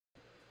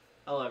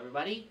Hello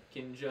everybody,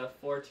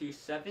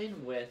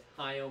 Kinja427 with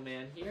Hio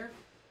Man here.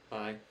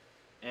 Hi.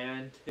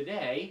 And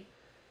today,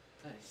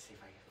 let's see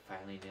if I can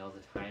finally nail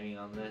the timing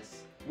on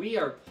this. We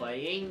are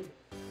playing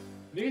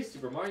New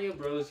Super Mario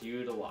Bros.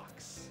 U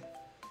Deluxe.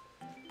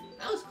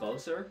 That was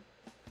closer.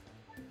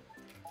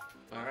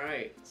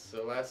 Alright,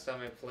 so last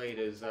time I played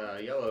as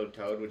Yellow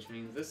Toad, which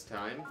means this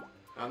time,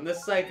 I'm the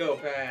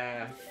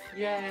Psychopath!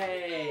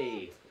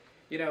 Yay!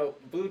 You know,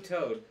 Blue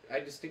Toad,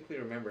 I distinctly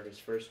remember his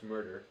first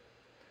murder.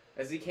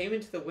 As he came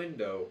into the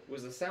window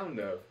was the sound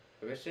of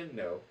a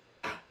crescendo.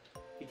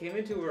 He came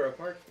into her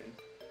apartment.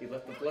 He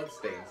left the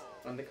bloodstains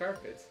on the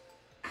carpets.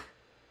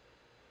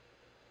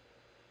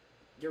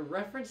 You're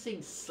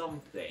referencing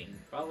something,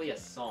 probably a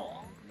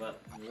song,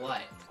 but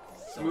what?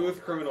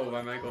 Smooth Criminal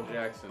by Michael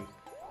Jackson.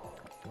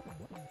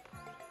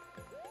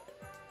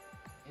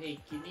 Hey,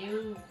 can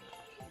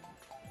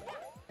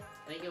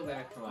I go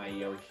back to my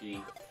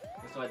Yoshi?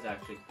 This one's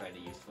actually kind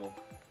of useful.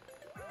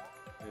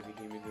 As he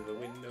came into the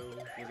window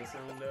was the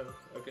sound of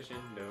a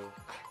crescendo.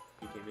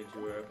 He came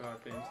into her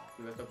apartment.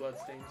 He left the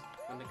bloodstains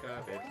on the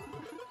carpet.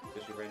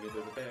 So she ran into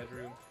the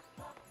bedroom.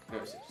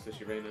 No, so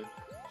she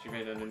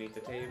ran underneath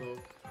the table.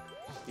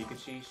 She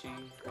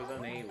was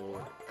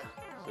unable.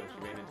 So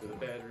she ran into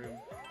the bedroom.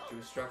 She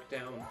was struck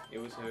down. It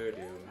was her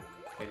doom.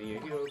 Annie,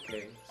 are you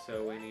okay?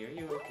 So Annie, are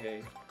you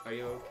okay? Are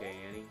you okay,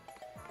 Annie?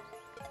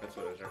 That's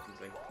what I was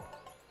referencing.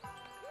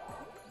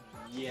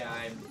 Yeah,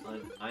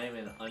 I am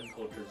an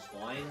uncultured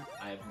swine.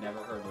 I've never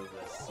heard of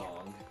this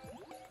song.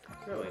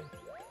 Really?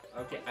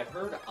 Okay, I've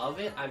heard of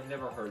it, I've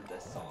never heard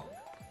this song.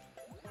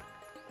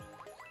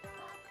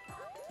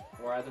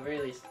 Or at the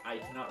very least, I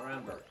cannot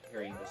remember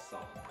hearing this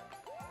song.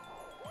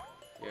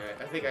 Yeah,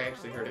 I think I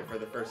actually heard it for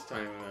the first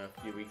time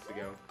a few weeks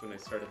ago when I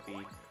started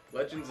the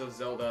Legends of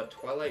Zelda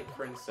Twilight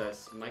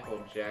Princess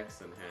Michael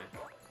Jackson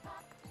hack.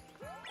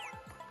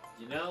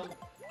 You know,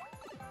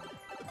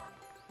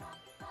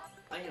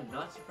 I am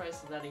not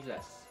surprised that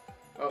exists.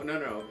 Oh,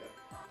 no.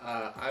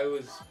 I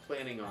was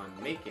planning on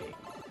making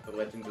the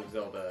Legends of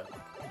Zelda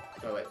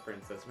Twilight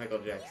Princess Michael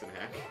Jackson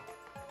hack.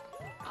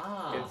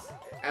 Ah. It's,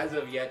 as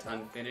of yet,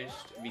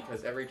 unfinished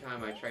because every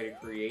time I try to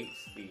create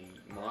the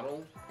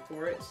model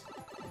for it,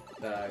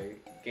 the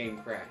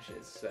game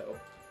crashes, so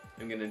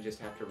I'm gonna just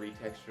have to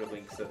retexture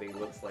Link so that he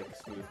looks like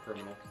Smooth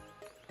Criminal.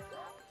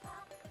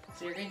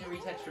 So you're going to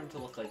retexture him to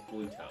look like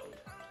Blue Toad.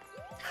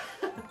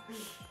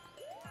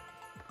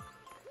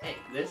 Hey,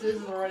 this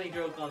is a running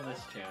joke on this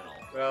channel.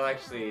 Well,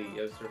 actually,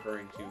 I was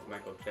referring to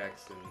Michael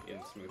Jackson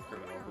in Smooth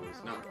Criminal, who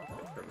is not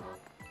a criminal,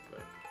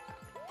 but...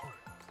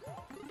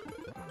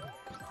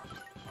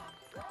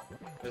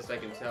 Best I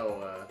can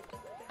tell,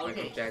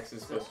 Michael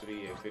Jackson's supposed to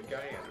be a good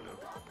guy? I don't know.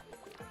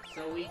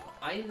 So we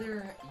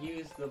either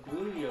use the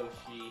blue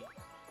Yoshi,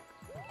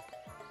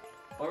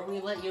 or we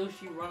let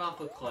Yoshi run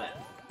off a cliff.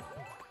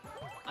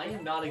 I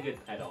am not a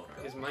good pet owner.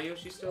 Is my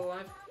Yoshi still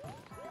alive?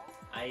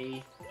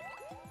 I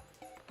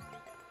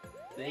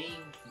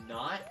think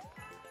not.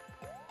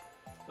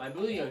 My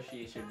blue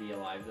Yoshi should be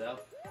alive though.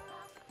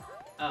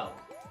 Oh.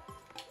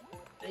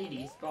 They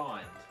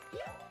despawned.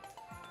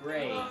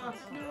 Great. Ah,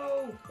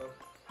 no! Oh,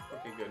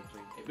 okay, good.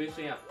 Hey,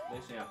 boosting up.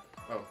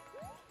 Oh,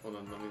 hold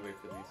on, let me wait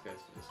for these guys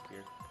to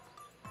disappear.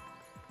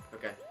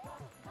 Okay.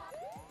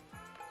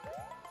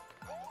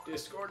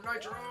 Discord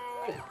Nitro!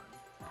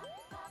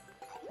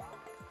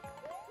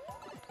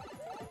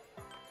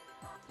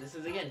 This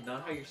is again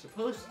not how you're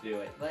supposed to do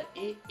it, but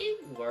it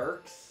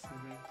works.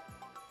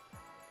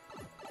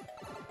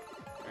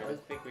 I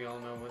think we all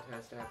know what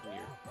has to happen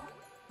here.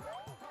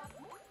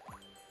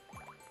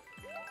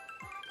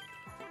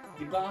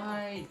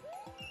 Goodbye.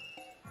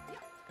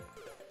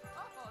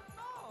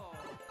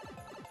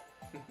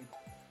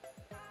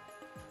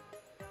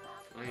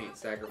 I ain't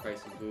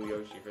sacrificing Blue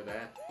Yoshi for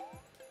that.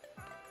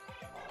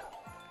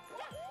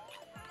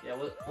 Yeah,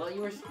 what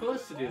you were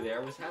supposed to do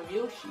there was have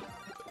Yoshi.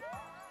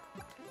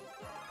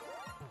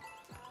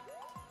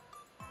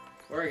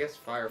 Or I guess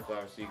Fire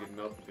Flower so you could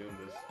melt the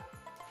Goombas.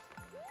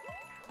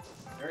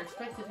 They're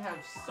expected to have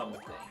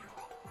something.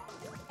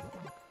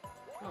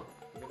 Oh,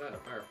 look at that, a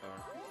Fire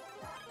Flower.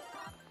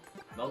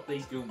 Melt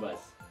these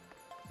Goombas.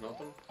 Melt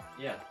them?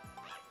 Yeah.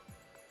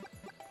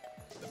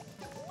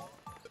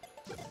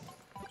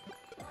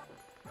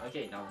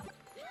 Okay, now.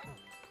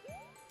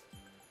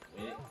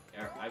 Wait,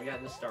 I've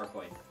got the star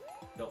coin.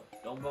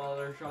 Don't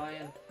bother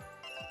trying.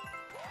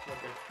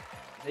 Okay.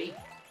 See?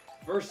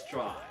 First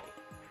try.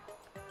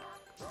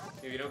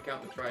 If you don't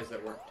count the tries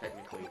that weren't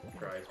technically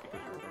tries because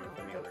you were going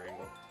from the other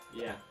angle.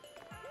 Yeah.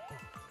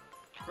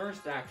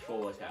 First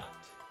actual attempt.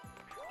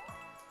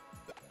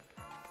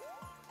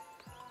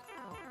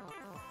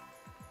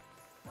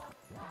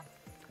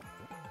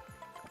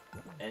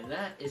 And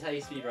that is how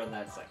you speedrun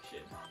that section.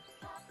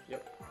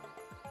 Yep.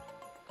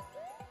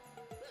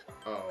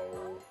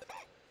 Oh.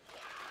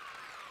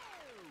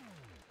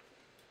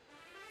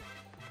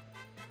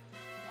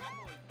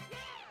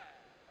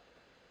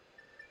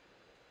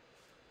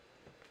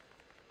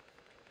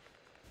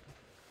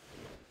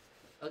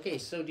 Okay,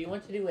 so do you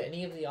want to do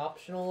any of the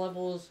optional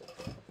levels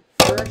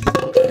first?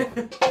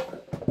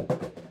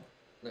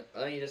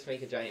 just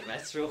make a giant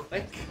mess real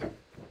quick?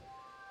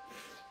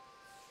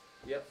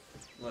 Yep.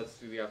 Let's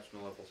do the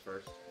optional levels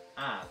first.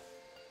 Ah.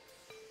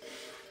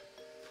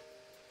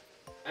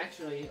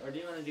 Actually, or do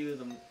you want to do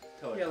the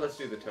toad? Yeah, let's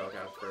do the Toad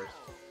House first.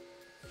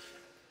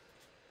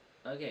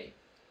 Okay.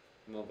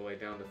 I'm all the way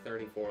down to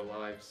 34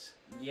 lives.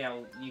 Yeah,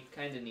 you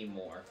kind of need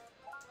more.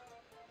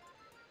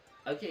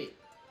 Okay,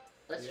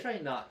 let's try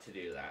not to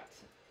do that.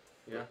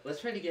 Yeah.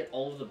 Let's try to get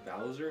all of the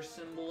Bowser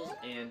symbols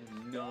and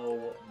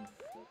no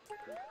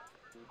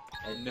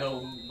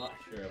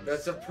mushrooms.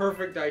 That's a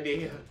perfect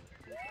idea.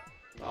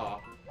 Aw.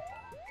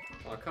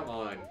 Aw, come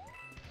on.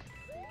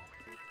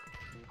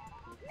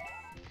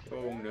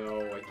 Oh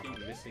no, I keep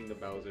missing the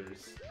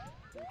Bowsers.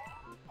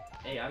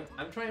 Hey,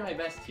 I'm trying my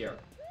best here.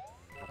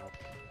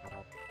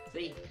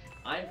 See,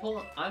 I'm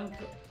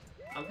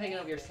picking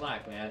up your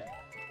slack, man.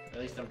 Or at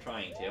least I'm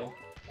trying to.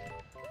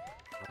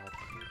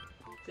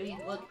 See,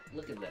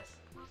 look at this.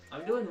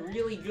 I'm doing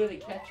really good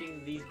at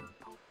catching these.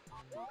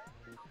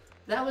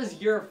 That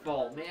was your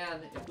fault,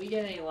 man. If we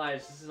get any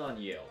lives, this is on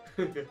you.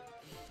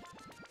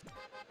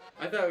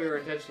 I thought we were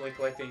intentionally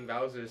collecting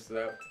Bowsers so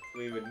that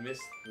we would miss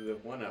the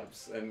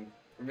 1-ups and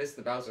miss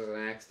the Bowsers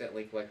and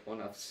accidentally collect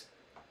 1-ups.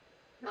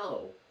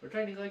 No, we're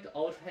trying to collect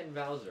all 10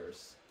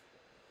 Bowsers.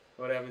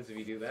 What happens if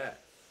you do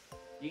that?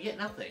 You get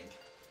nothing.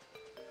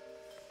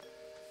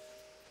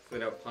 So they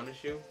don't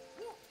punish you?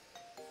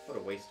 What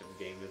a waste of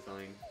game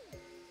design.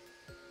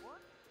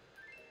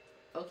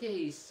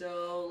 Okay,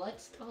 so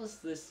let's toss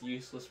this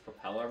useless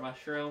propeller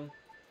mushroom.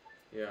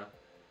 Yeah.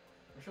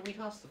 Or should we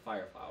toss the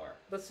fire flower?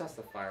 Let's toss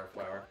the Fire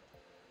Flower.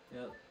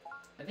 Yeah.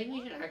 I think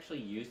we should actually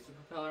use the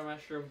propeller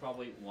mushroom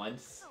probably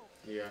once.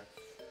 Yeah.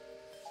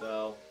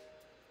 So,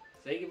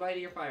 say goodbye to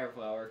your fire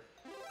flower.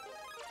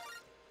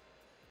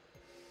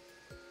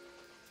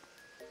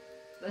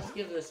 Let's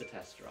give this a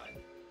test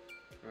run.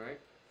 Alright.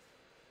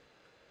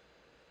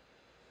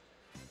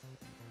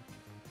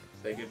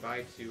 Say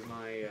goodbye to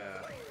my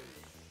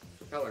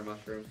propeller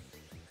mushroom.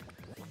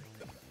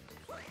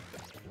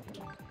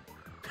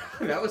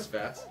 That was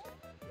fast.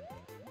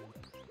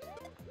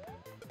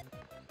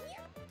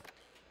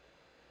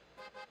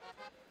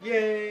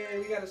 Yay,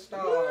 we got a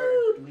star!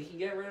 Woo! We can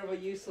get rid of a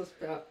useless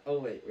oh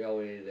wait, we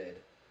already did.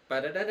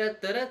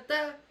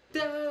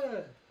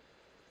 Ba-da-da-da-da-da-da!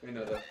 Wait,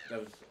 no, that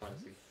was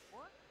Odyssey.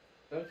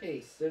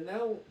 Okay, so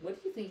now,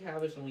 what do you think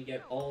happens when we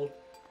get all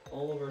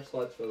of our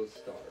slots filled with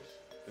stars?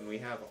 Then we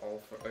have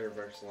all of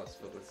our slots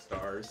filled with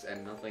stars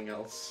and nothing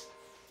else.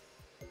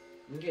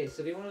 Okay,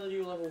 so do you want to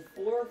do level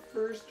 4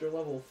 first or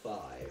level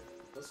 5?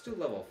 Let's do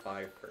level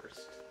 5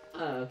 first.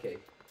 Ah, okay.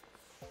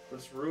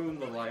 Let's ruin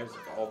the lives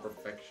of all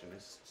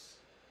perfectionists.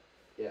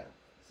 Yeah.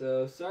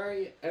 So,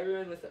 sorry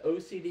everyone with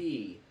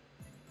OCD.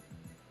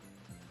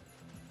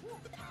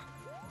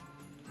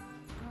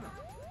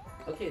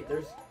 Okay,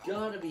 there's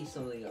gotta be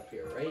something up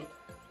here, right?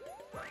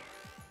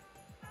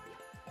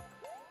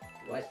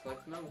 What? Looks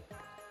like no.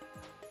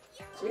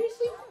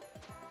 Seriously?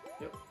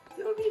 Yep.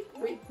 That would be a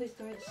great place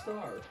to hide a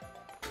star.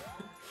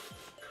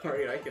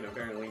 Alright, I can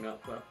apparently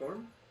not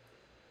platform.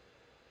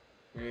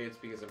 Maybe it's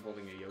because I'm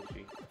holding a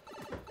Yoshi.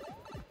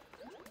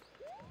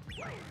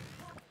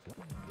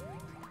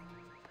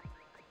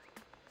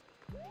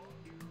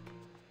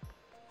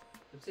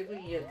 Let's see if we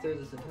can get through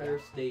this entire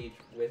stage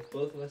with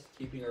both of us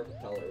keeping our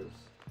propellers.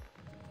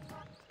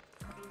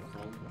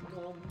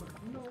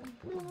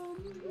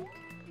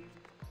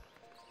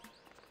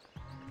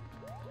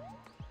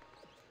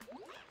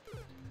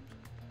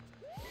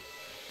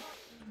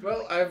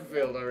 Well, I've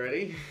failed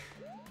already.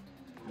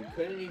 You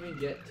couldn't even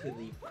get to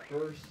the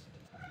first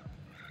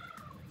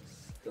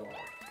star.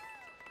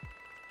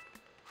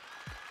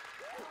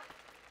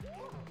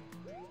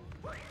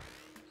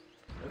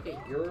 Okay,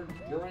 you're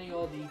running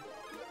all the.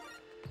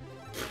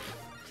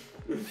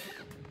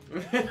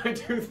 I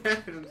do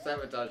that and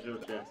sabotage your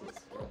chances.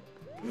 Well.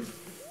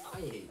 I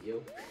hate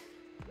you.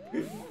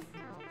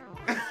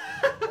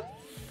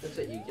 That's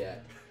what you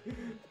get.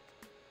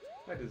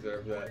 I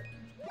deserve that.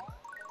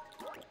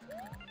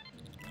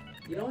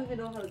 You don't even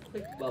know how to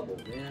quick bubble,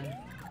 man.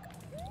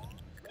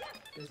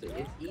 Listen,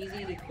 it's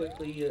easy to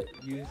quickly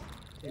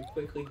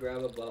quickly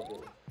grab a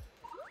bubble.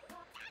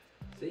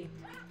 See?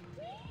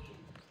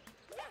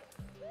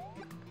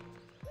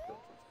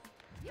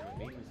 My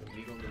name is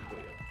Amigo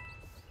Montoya.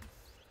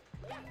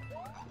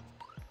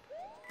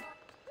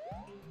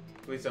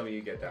 Please tell me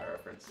you get that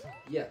reference.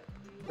 Yeah,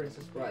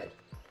 Princess Bride.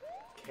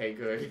 Okay,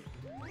 good.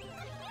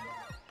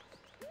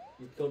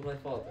 You killed my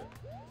father.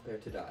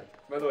 Prepare to die.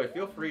 By the way,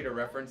 feel free to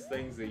reference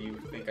things that you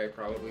think I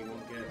probably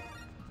won't get.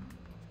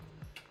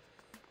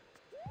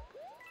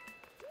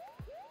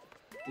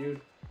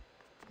 Dude,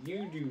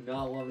 you do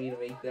not want me to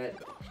make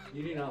that.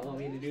 You do not want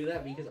me to do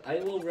that because I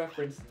will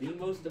reference the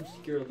most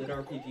obscure lit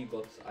RPG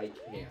books I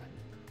can.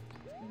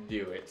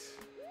 Do it.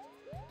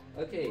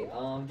 Okay,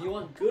 do you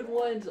want good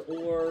ones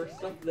or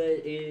stuff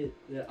that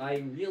I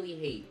really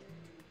hate?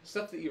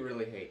 Stuff that you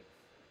really hate.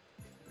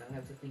 I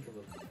have to think of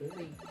a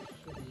very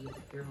shitty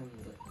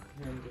parenting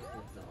novel.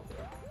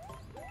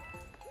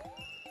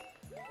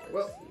 Let's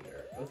Well- see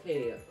here.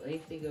 Okay, let me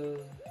think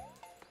of.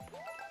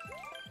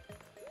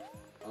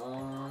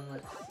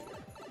 Let's see.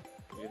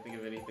 Can you think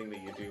of anything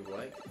that you do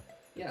like?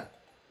 Yeah.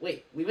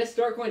 Wait, we missed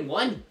Star Coin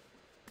 1?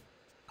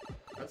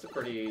 That's a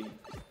pretty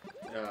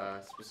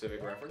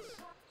specific reference.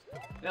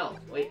 No,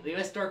 wait, we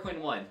missed Star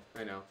Coin 1.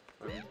 I know.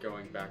 I'm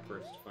going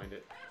backwards to find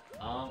it.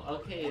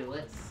 Okay,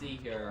 let's see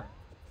here.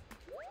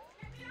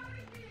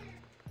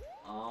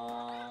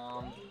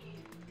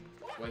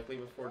 Likely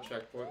before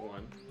checkpoint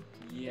 1.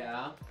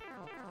 Yeah.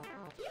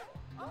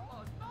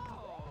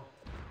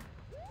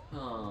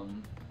 Oh,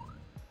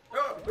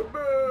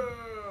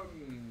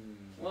 boom!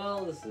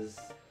 Well, this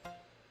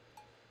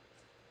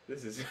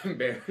is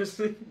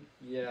embarrassing.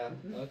 yeah,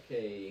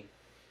 okay.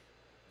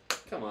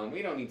 Come on,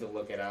 we don't need to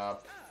look it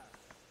up.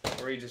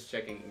 Or are you just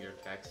checking your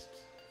text?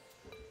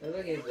 I was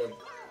looking at the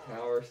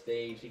power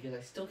stage because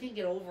I still can't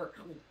get over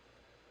how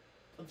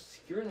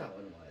obscure that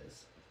one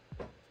was.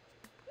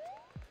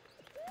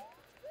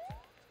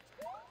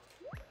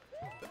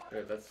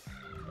 There, that's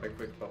a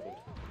quick bubble.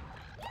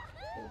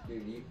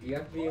 Dude, you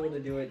have to be able to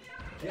do it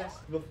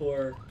just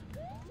before.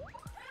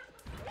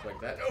 Like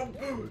that. Oh!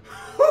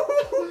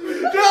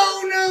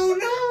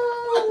 No!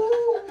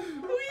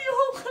 We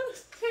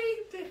almost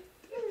saved it.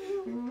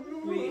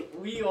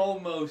 We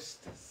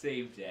almost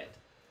saved it.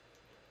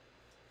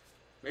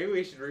 Maybe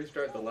we should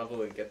restart the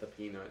level and get the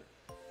peanut.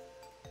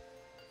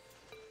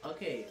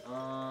 Okay,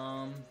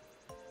 so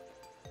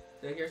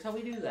here's how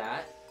we do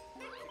that.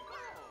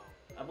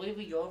 I believe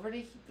we go over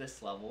to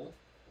this level.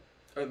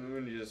 And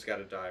then you just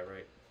gotta die,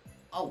 right?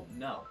 Oh,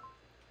 no.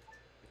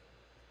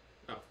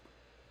 Oh.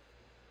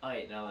 Oh,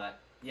 wait, no,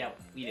 yeah,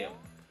 we do.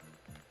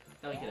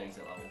 Now we can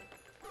exit level.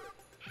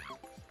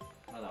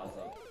 Oh, that was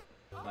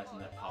a button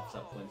that pops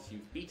up once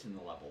you've beaten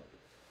the level.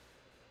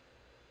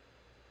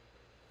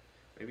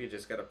 Maybe you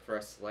just gotta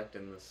press select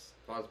in this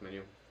pause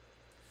menu.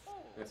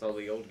 That's all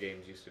the old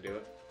games used to do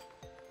it.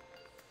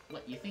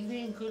 What, you think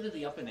they included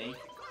the up and A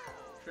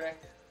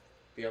trick?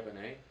 The up and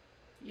A?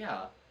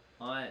 Yeah,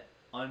 on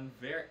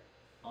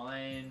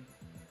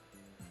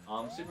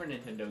Super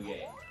Nintendo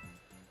game.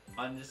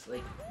 On just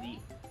like the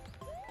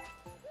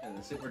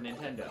Super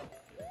Nintendo.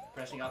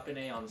 Pressing up and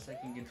A on the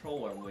second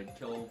controller would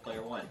kill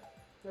player 1.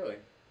 Really?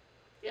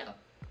 Yeah.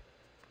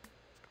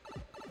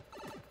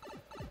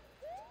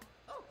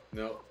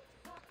 No.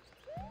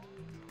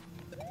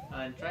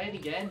 And try it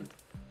again.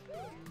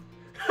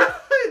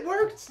 It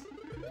worked!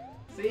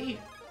 See?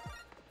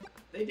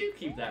 They do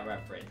keep that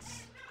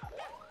reference.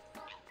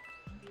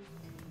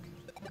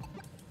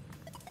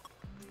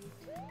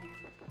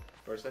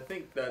 Of course, I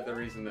think that the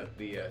reason that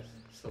the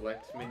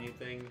select menu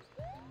thing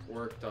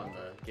worked on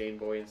the Game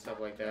Boy and stuff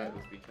like that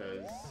was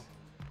because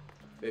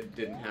it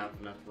didn't have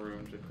enough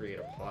room to create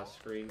a pause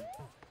screen.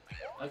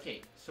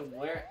 Okay, so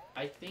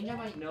I think I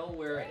might know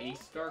where the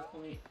star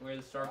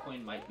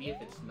coin might be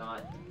if it's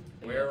not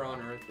there. Where on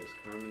earth is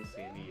Carmen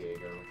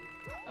Sandiego?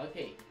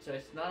 Okay, so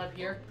it's not up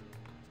here?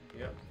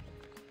 Yep.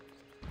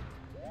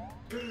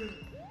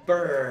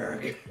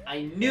 Berg!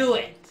 I knew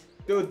it!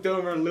 Du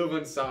dummer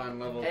Löwenzahn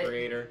level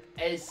creator.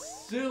 As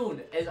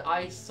soon as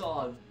I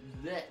saw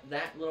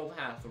that little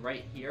path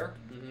right here,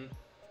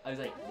 I was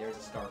like, there's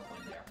a star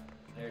coin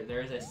there.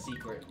 There's a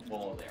secret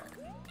wall there.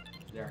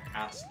 There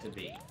has to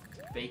be.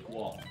 Fake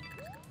wall.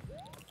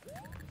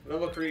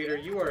 Level creator,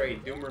 you are a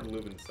dummer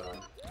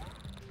Löwenzahn.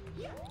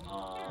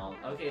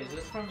 Okay, is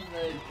this from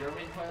the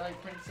German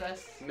Twilight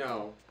Princess?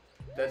 No,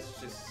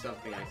 that's just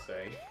something I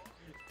say.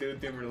 Du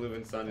dummer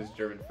Löwenzahn is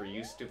German for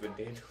you stupid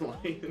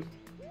dandelion.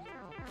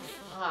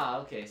 Ah,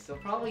 okay, so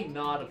probably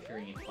not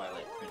appearing in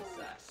Twilight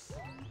Princess.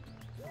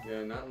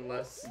 Yeah, not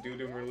unless Du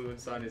dummer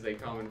Löwenzahn is a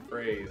common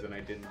phrase and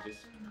I didn't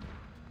just...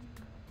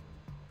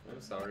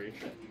 I'm sorry.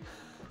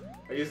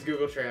 I used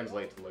Google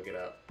Translate to look it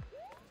up.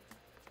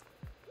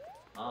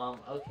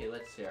 Okay,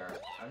 let's see here.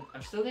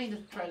 I'm still going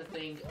to try to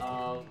think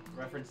of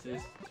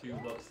references to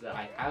books that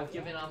I have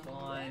given up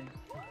on.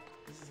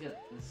 This is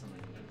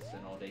something I'm gonna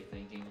spend all day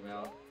thinking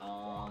about.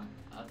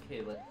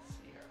 Okay, let's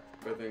see here.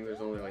 Good thing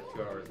there's only like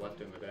 2 hours left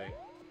in the day.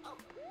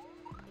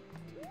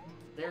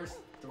 It's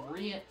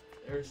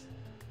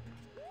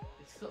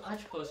still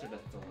much closer to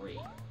 3.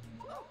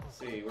 Let's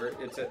see,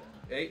 it's at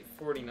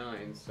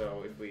 8:49,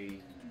 so if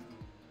we...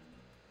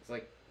 It's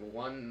like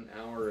 1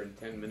 hour and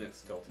 10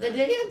 minutes till 10. The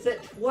day ends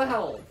at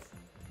 12,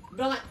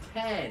 not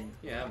 10.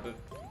 Yeah, but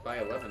by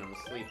 11 I'm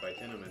asleep, by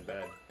 10 I'm in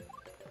bed.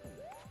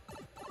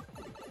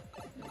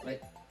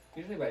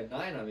 Usually by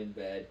 9 I'm in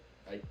bed,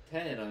 by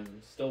 10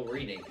 I'm still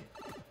reading.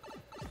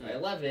 By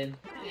 11,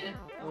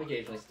 I'm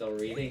occasionally still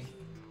reading.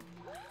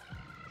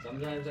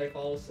 Sometimes I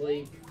fall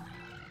asleep,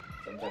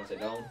 sometimes I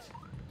don't.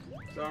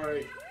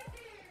 Sorry.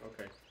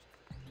 Okay.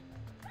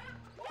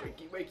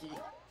 Wakey, wakey.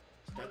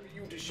 It's time for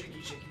you to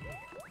shaky, shaky.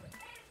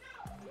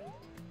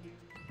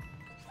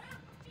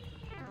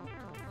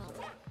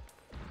 So,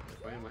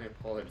 why am I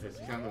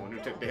apologizing? I'm the one who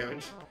took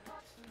damage.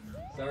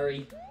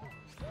 Sorry.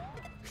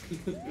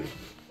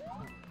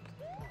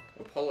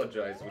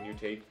 Apologize when you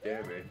take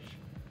damage.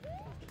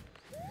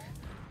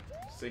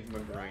 Sigma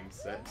grind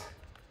set.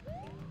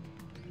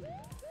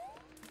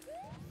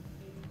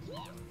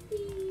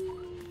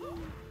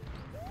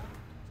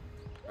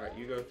 Alright,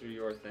 you go through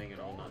your thing and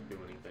I'll not do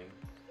anything.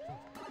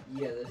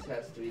 Yeah, this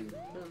has to be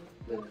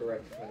the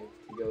correct fight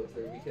to go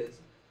through because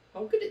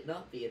how could it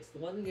not be? It's the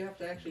one that you have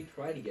to actually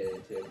try to get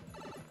into.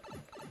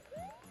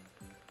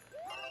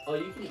 Oh,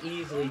 you can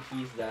easily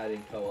tease that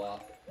in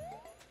co-op.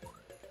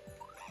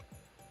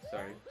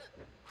 Sorry.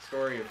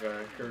 Story of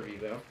Kirby,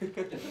 though.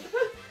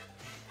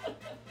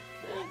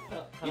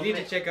 You need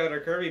to check out our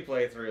Kirby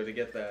playthrough to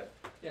get that.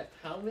 Yeah,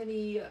 how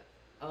many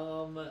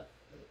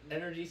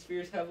energy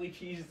spheres have we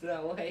cheesed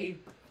that way?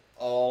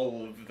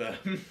 All of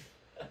them.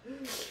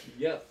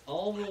 Yep,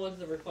 all the ones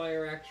that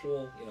require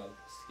actual,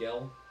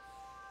 skill.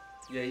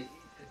 Yeah,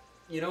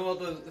 you know all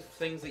those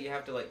things that you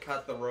have to like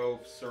cut the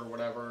ropes or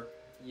whatever?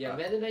 Yeah,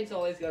 Meta Knight's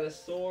always got a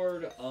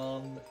sword.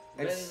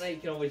 Meta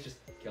Knight can always just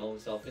kill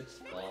himself, it's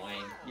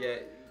fine. Yeah,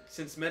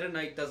 since Meta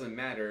Knight doesn't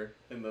matter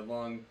in the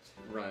long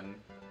run,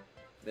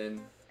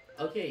 then...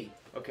 Okay,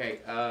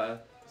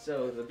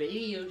 So the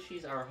baby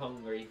Yoshis are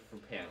hungry for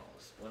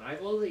panels. When I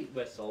blow the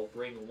whistle,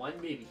 bring one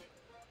baby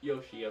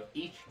Yoshi of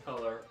each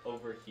color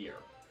over here.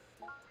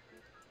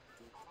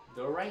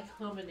 The right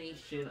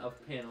combination of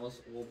panels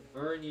will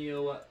earn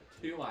you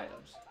 2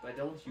 items, but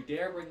don't you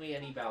dare bring me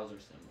any Bowser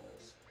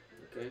symbols.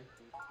 Okay.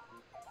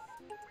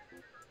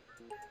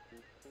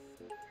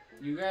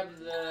 You grab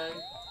the...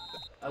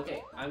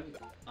 Okay,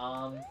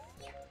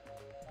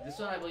 this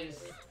one I believe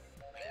is...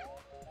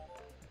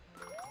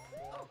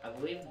 I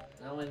believe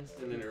that one's...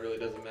 And then it really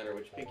doesn't matter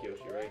which pink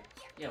Yoshi, right?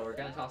 Yeah, we're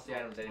gonna toss the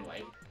items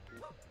anyway.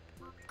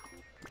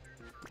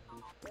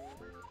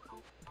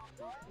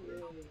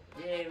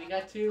 Yay, we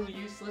got 2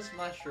 useless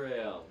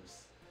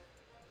mushrooms.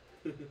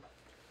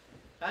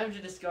 Time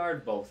to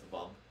discard both of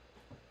them.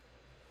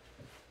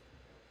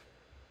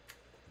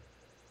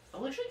 I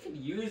wish I could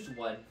use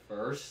one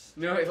first.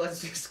 No, wait,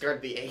 let's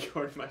discard the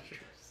acorn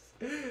mushrooms.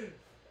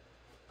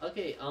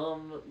 Okay,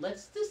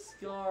 let's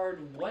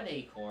discard 1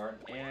 acorn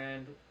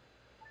and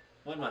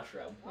 1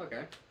 mushroom.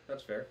 Okay,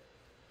 that's fair.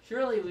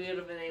 Surely we would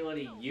have been able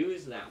to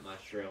use that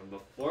mushroom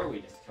before we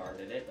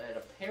discarded it, but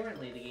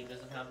apparently the game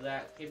doesn't have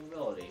that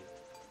capability.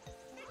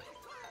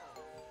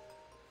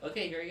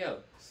 Okay, here we go.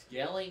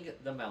 Scaling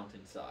the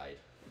mountainside.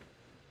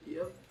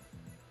 Yep.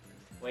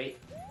 Wait.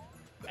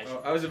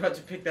 I was about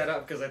to pick that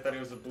up because I thought it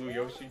was a blue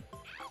Yoshi.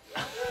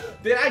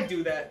 Did I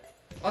do that?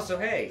 Also,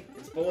 hey,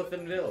 it's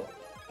Bulletinville.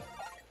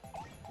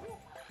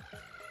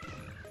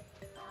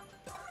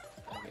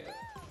 Okay.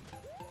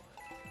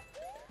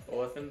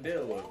 Bulletin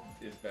Bill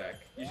is back.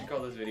 You should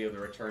call this video the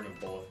return of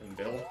Bulletin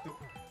Bill.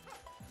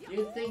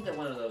 You'd think that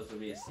one of those would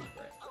be a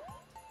secret.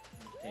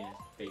 Contain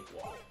a fake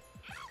wall.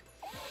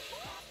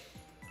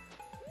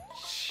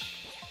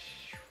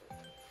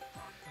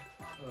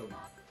 Oh.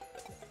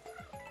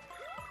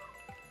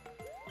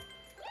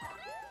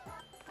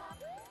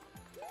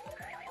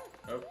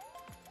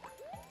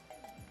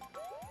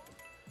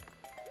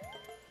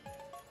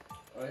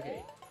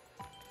 Okay.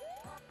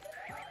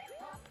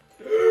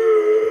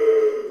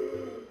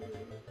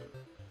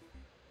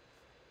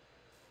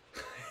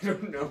 I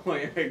don't know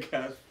why I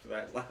gasped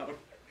that loud.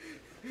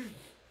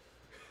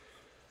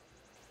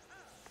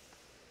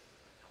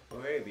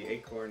 Oh hey, the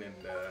acorn and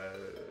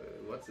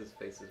what's his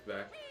face is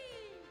back.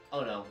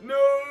 Oh no. No!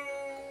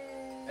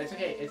 It's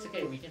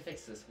okay, we can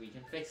fix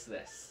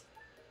this,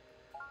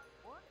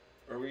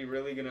 Are we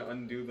really gonna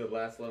undo the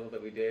last level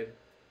that we did?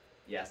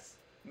 Yes.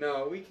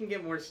 No, we can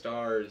get more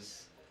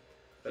stars.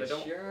 But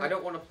Sure? I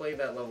don't want to play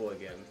that level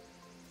again.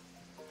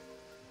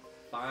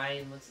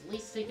 Fine, let's at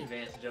least take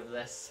advantage of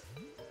this.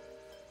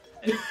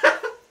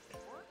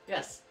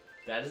 Yes,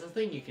 that is a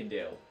thing you can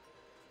do.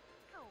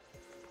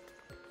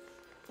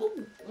 Oh,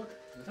 look,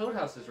 the Toad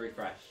House is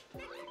refreshed.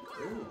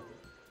 Ooh.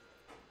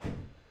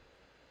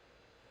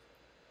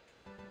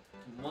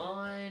 Come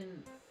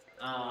on.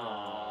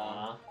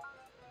 Aww.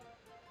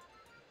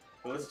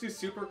 Well, let's do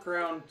Super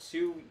Crown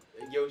 2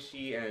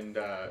 Yoshi and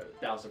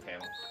Bowser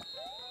panel.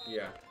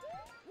 yeah.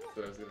 That's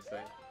what I was gonna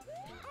say.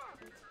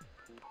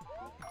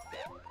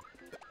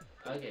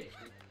 Okay.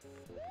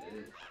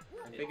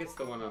 I think it's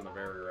the one on the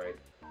very right.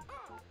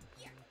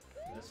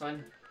 This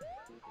one?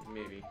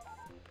 Maybe.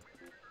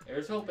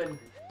 Here's hoping.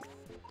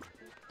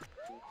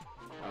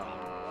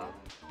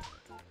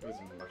 It was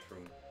a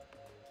mushroom.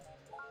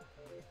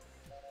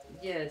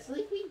 Yeah, it's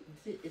like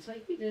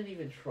we didn't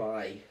even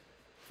try.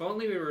 If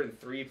only we were in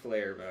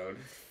 3-player mode.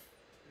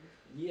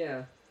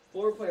 Yeah,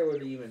 4-player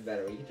would be even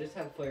better. We could just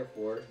have player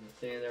 4 and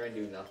stand there and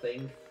do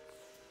nothing.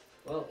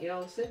 Well,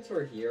 since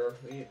we're here,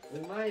 we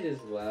might as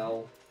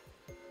well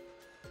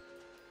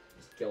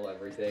just kill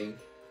everything.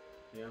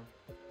 Yeah.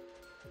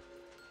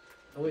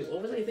 Oh wait,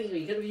 what was I thinking?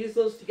 We could have used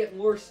those to get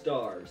more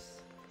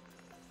stars.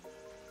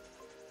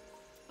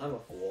 I'm a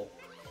fool.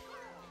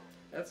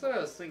 That's what I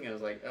was thinking. I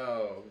was like,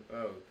 oh,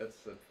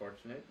 that's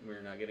unfortunate.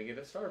 We're not gonna get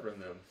a star from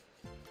them.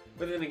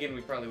 But then again,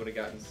 we probably would have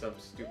gotten some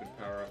stupid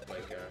power up,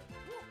 like,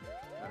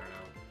 I don't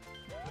know.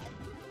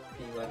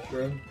 Pea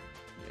mushroom.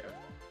 Yeah.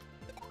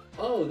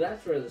 Oh,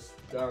 that's where the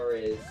star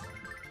is.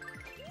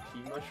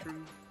 Pea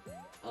mushroom?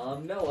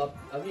 No,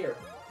 up here.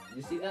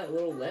 You see that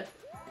little lip?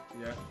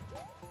 Yeah.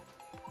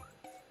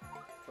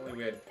 Only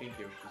we had pink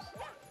Yoshis.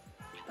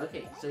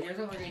 Okay, so here's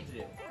what we're going to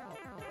do.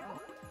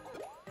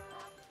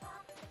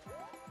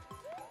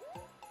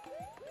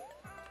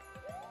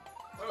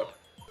 Oh!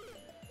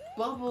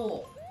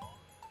 Bubble!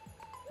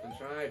 I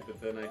tried, but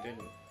then I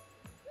didn't.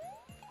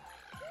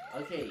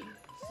 Okay,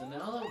 so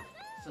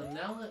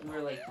now that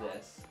we're like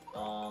this,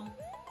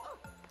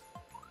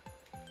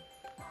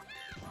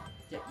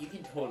 yeah, you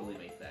can totally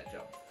make that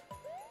jump.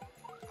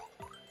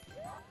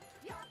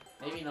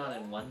 Maybe not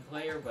in one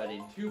player, but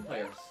in two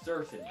players,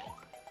 certainly.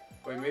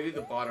 Wait, maybe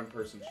the bottom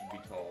person should be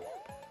tall.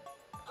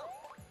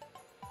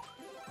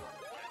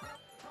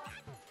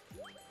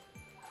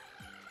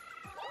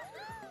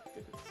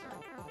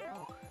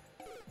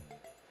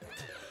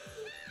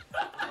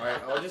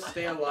 Alright, I'll just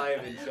stay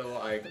alive until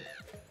I...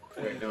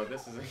 Wait, no,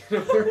 this isn't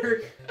gonna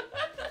work.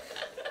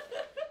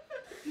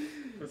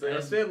 So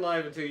I'll stay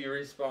alive until you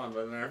respawn,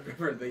 but then I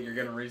remember that you're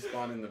gonna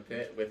respawn in the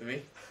pit with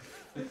me.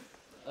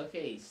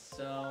 Okay,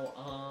 so,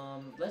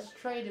 let's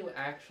try to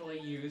actually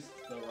use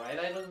the right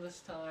item this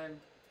time.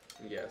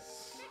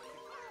 Yes.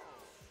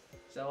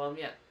 So,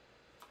 yeah.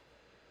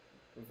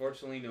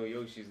 Unfortunately, no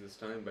Yoshis this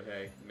time, but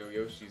hey, no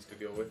Yoshis to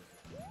deal with.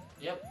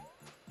 Yep.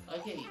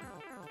 Okay.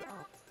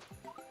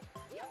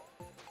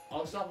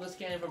 I'll stop this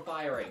cannon from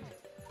firing.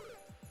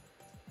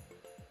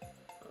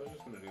 I was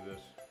just gonna do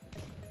this.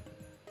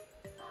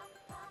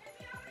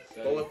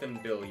 So, Bulletin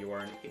Bill, you are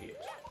an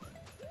idiot.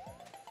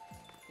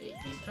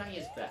 he's trying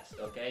his best,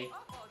 okay?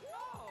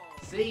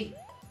 See?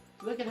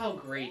 Look at how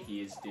great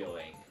he is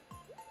doing.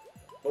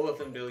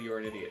 Bulletin Bill, you're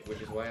an idiot,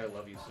 which is why I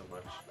love you so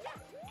much.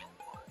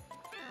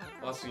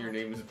 Also, your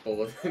name is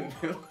Bulletin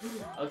Bill.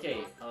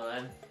 Okay, hold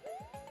on.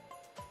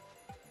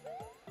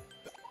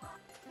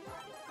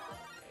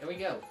 Here we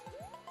go.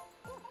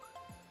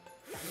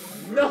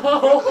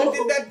 No!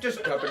 Did that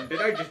just happen?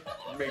 Did I just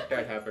make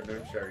that happen?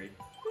 I'm sorry.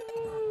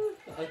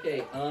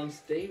 Okay,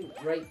 stay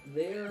right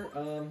there.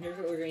 Here's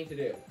what we're going to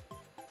do.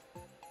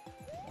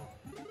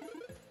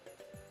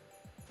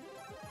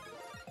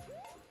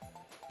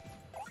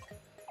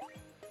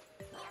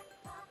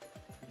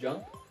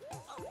 Jump.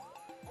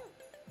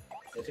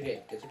 It's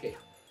okay, it's okay.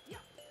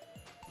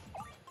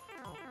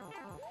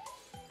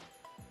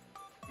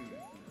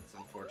 That's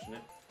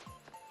unfortunate.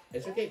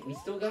 It's okay, we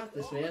still got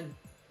this, man.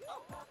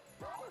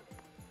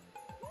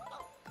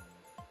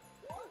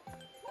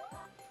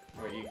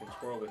 Wait, you can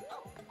scroll the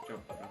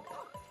jump button.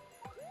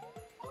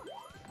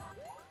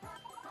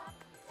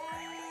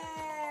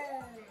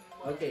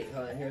 Okay,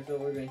 here's what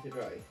we're going to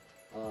try.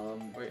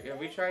 Wait, have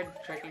we tried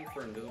checking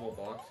for invisible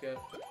blocks yet?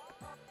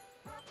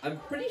 I'm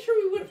pretty sure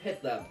we would have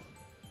hit them.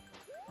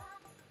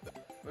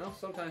 Well,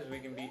 sometimes we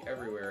can be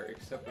everywhere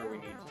except where we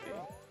need to be.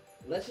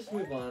 Let's just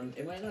move on.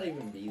 It might not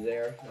even be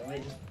there. It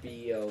might just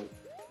be a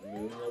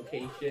moon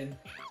location.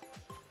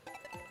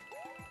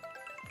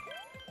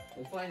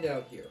 We'll find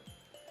out here.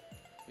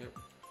 Yep.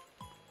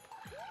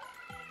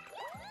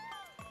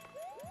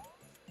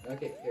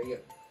 Okay, here you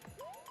go.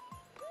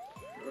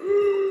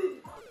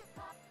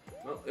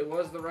 Well, it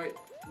was the right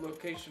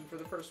location for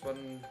the first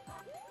one.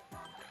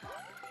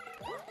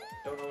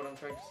 Don't know what I'm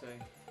trying to say,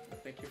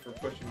 but thank you for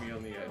pushing me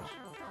on the edge.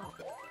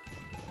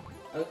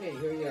 Okay,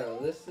 here we go.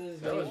 This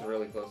is... That was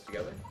really close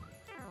together.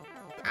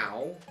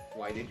 Ow!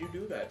 Why did you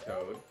do that,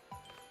 Toad?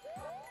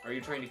 Are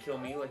you trying to kill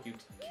me like you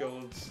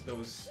killed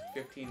those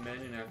 15 men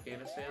in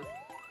Afghanistan?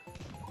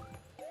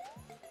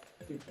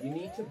 Dude, you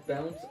need to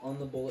bounce on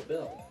the bullet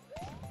bill.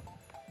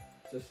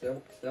 So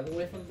step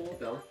away from the bullet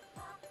bill.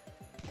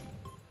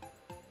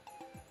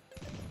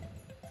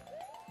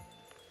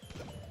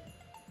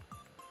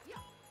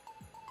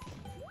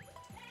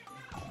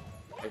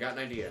 I got an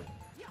idea.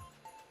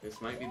 This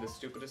might be the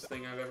stupidest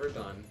thing I've ever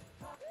done,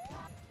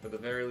 but at the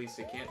very least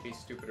it can't be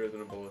stupider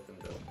than a bulletin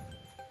bill.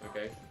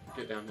 Okay?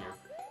 Get down here.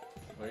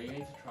 What are you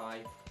going to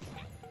try?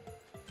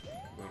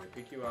 I'm going to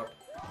pick you up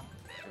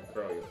and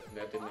throw you.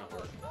 That did not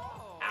work.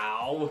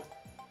 Ow!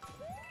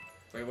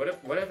 Wait,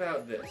 what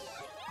about this?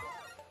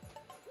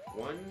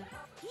 1,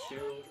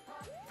 2,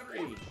 3.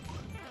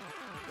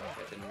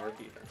 That didn't work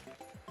either.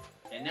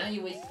 And now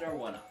you wasted our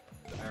 1-up.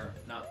 Or,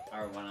 not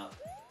our 1-up.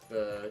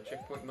 The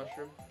checkpoint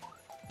mushroom?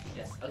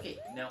 Yes, okay,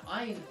 now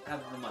I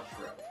have the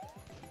mushroom.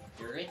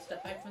 You're going to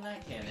step back from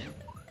that cannon.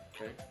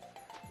 Okay.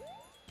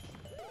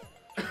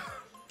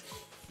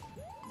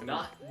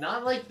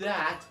 Not like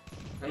that!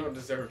 I don't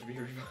deserve to be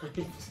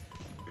revived.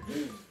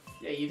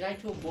 Yeah, you died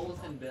to a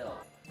bulletin bill.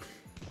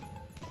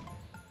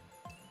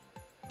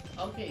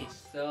 Okay,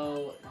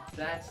 so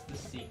that's the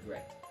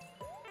secret.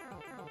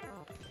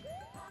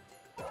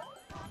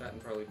 That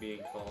and probably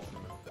being tall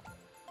from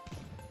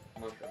a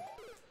mushroom.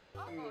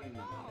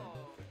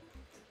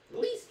 At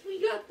least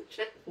we got the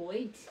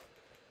checkpoint.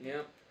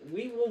 Yep.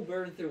 We will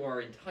burn through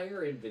our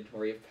entire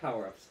inventory of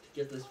power-ups to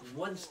get this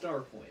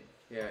 1-star coin.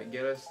 Yeah,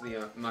 get us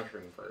the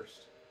mushroom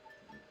first.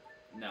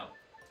 No.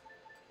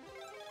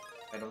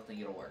 I don't think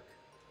it'll work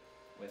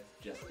with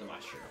just the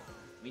mushroom.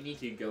 We need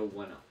to go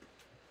 1-up.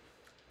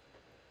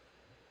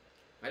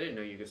 I didn't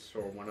know you could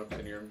store 1-ups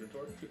in your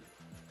inventory.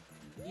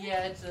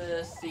 Yeah, it's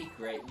a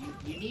secret.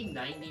 You need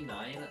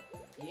 99.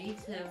 you need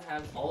to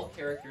have all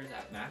characters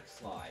at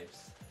max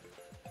lives.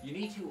 You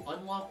need to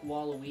unlock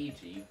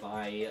Waluigi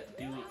by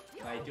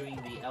doing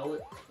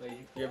the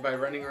Yeah, by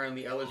running around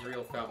the El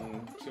Israel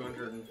fountain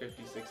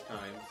 256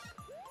 times.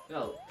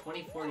 No,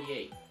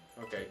 2048.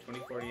 Okay,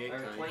 2048 Or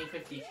times.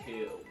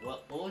 2052.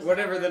 What was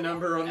Whatever that? the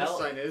number on the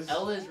sign is.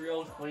 El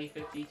Israel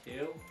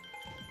 2052.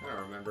 I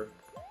don't remember.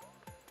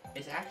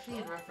 It's actually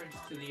in reference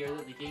to the year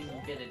that the game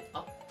will get an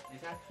up.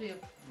 It's actually a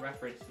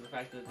reference to the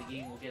fact that the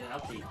game will get an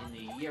update in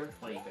the year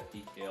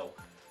 2052,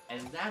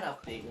 and that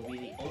update will be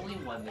the only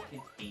one that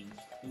contains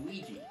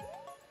Luigi.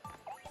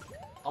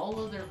 All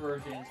other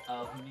versions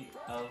of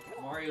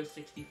Mario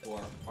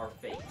 64 are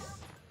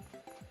fakes.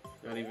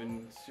 Not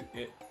even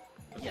it.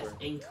 Yes,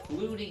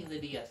 including the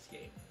DS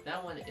game.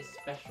 That one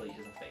especially is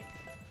a fake.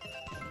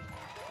 Okay,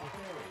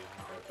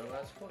 got the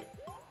last point.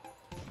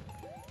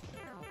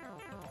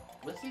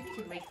 Let's see if we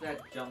can make that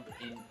jump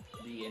in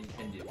the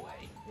intended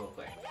way, real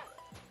quick.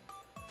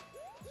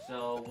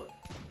 So,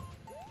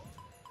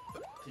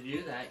 to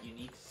do that, you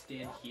need to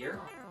stand here.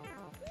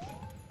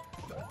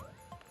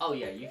 Oh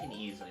yeah, you can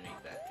easily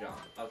make that jump.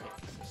 Okay,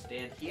 so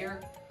stand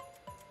here.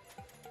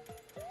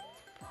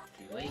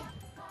 Too late.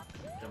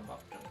 Jump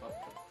up, jump up, jump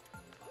up.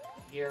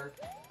 Here.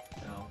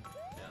 No,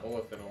 no.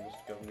 Olafin almost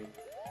killed me.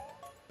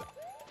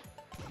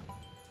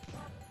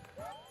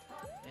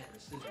 Man,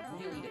 this is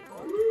really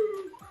difficult.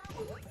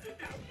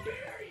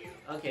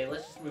 Okay,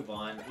 let's just move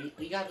on.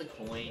 We got the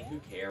coin, who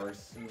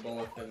cares? And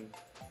Olafin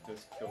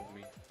just killed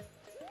me.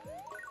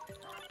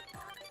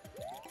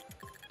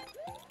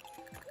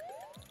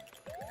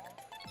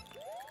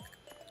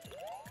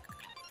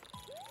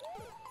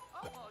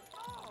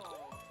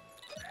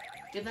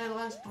 Get that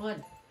last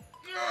one!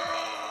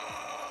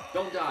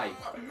 Don't die!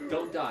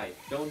 Don't die!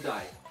 Don't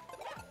die!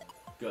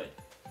 Good.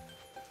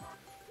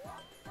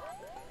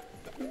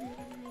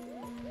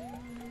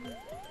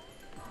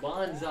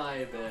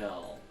 Bonsai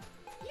Bill!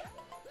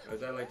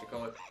 As I like to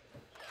call it,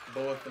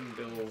 Olafin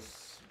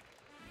Bill's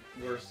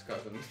worst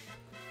cousin.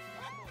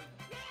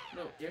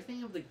 No, you're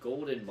thinking of the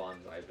golden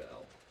Bonsai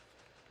Bill.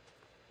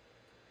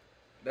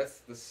 That's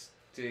the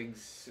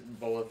Stig's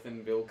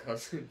Olafin Bill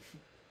cousin.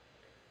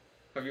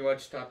 Have you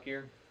watched Top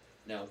Gear?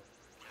 No.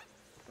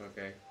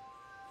 Okay.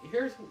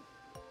 Here's...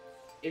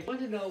 If you want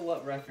to know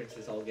what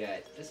references I'll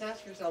get, just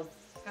ask yourself,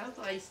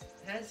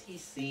 has he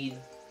seen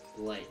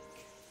blank?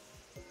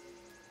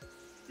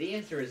 The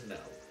answer is no.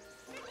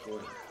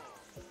 Blink.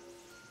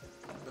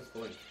 What's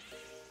Blink?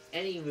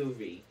 Any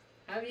movie.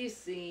 Have you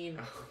seen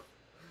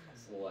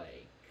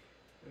blank?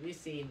 Have you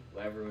seen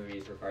whatever movie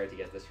is required to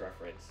get this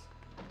reference?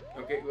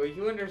 Okay, well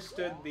you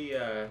understood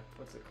the,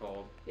 what's it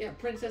called? Yeah,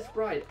 Princess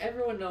Bride.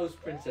 Everyone knows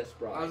Princess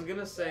Bride. I was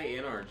gonna say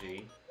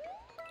NRG.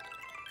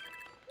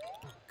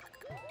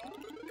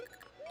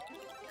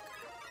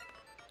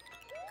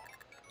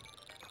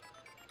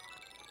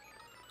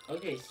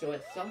 Okay, so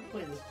at some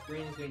point the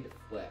screen is going to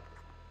flip.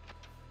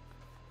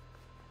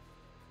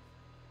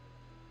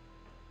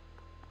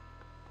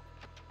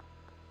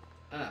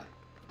 Ah.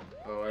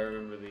 Oh, I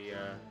remember the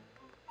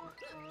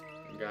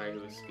guy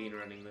who was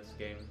speedrunning this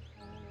game.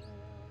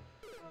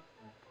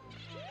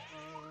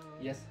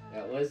 Yes,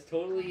 that was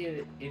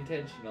totally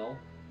intentional.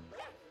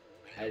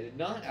 I did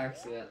not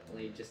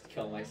accidentally just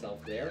kill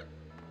myself there.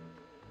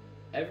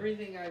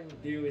 Everything I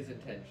do is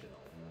intentional.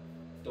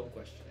 Don't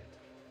question it.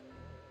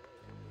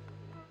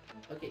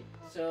 Okay,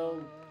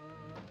 so...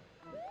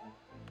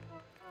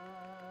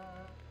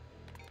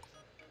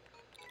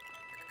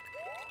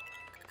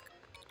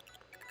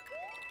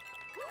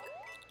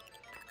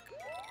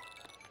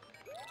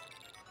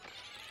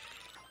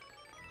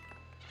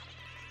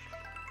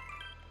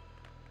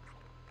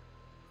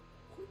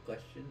 Quick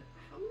question,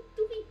 how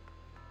do we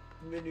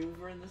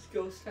maneuver in this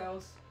ghost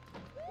house?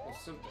 Well,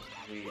 simple.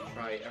 We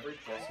try every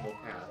possible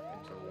path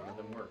until one of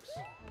them works.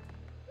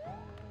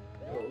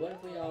 Oh, what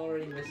if we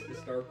already missed the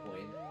star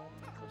coin?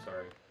 I'm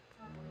sorry.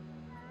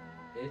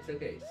 It's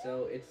okay,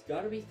 so it's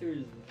gotta be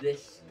through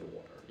this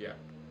door. Yeah.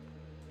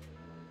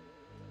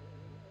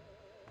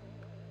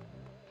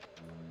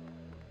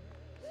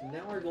 So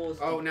now our goal is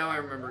to... Oh, now I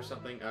remember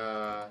something.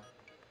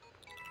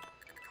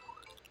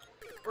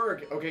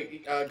 Berg,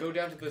 okay, go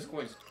down to those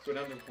coins. Go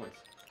down to the coins.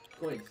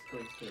 Coins,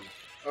 coins, coins.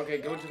 Okay,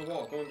 go into the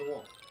wall. Go into the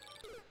wall.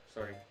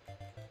 Sorry.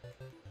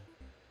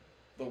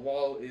 The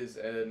wall is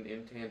an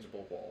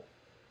intangible wall.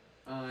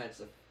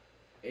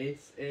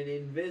 It's an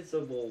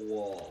invisible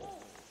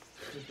wall.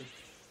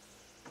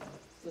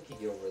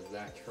 Looking over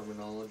that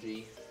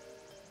terminology.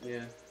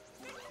 Yeah.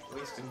 At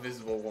least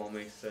invisible wall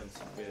makes sense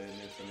when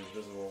it's an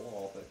invisible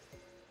wall, but...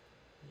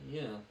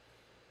 Yeah.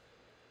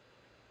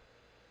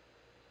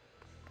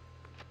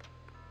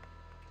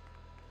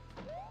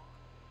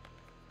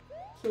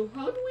 So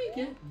how do we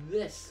get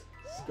this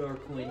star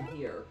coin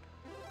here?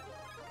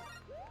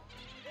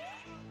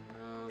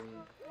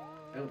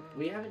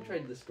 We haven't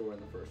tried this door in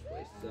the first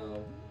place,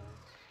 so...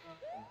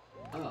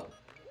 Oh.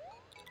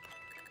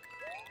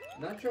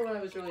 Not sure what I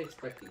was really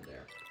expecting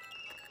there.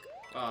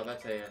 Oh,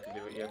 that's how you have to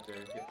do it. You have to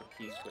hit the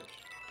key switch.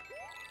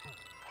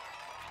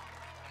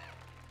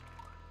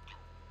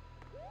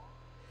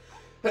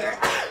 God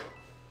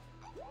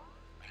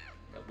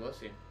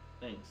bless you.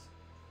 Thanks.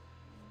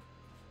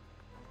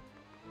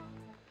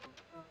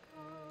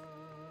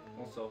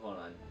 Also, hold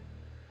on.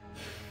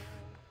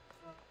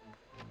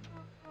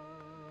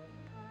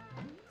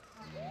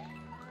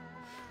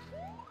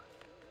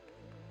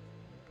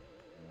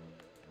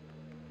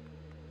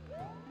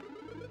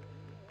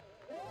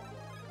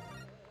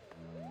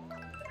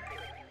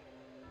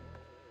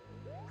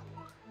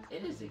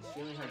 It is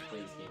extremely hard to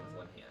play this game with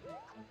one hand.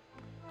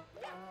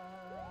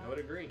 I would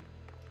agree.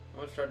 I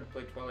once tried to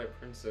play Twilight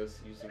Princess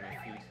using my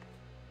feet.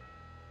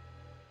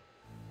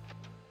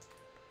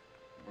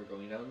 We're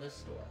going down this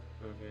store.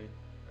 Okay.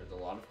 There's a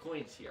lot of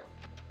coins here.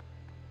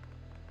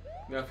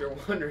 Now, if you're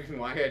wondering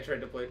why I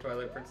tried to play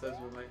Twilight Princess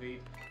with my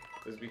feet,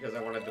 it was because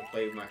I wanted to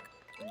play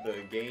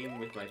the game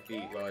with my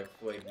feet while I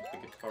played the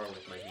guitar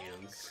with my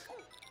hands.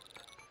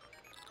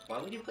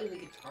 Why would you play the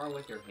guitar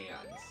with your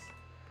hands?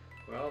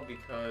 Well,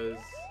 because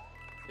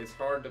it's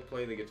hard to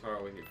play the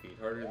guitar with your feet,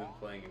 harder than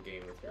playing a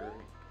game with your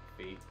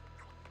feet.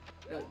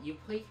 No, you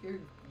play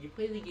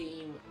the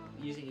game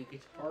using a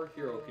Guitar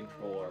Hero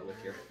controller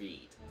with your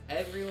feet.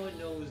 Everyone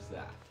knows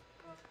that.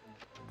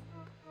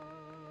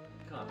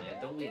 Come on,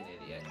 man, don't be an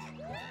idiot.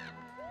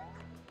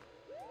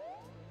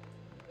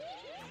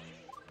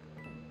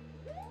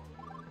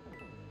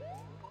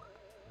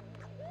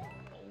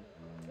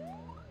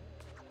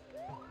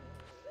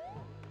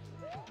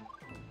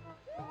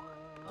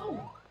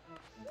 Oh.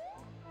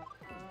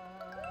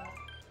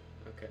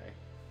 Okay.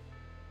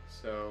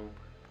 So,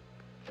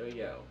 There we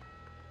go.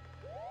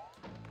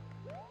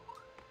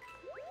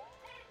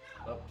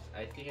 Oops,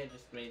 I think I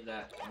just made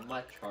that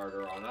much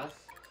harder on us.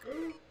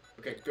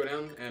 okay, go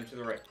down and to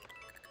the right.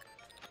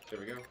 There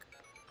we go.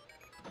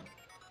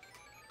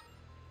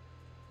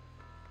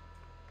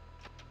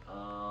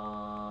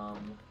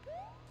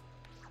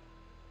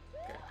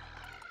 Okay.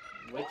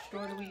 Which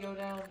door do we go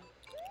down?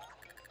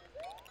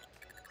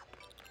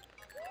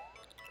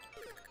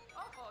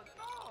 Oh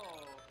no!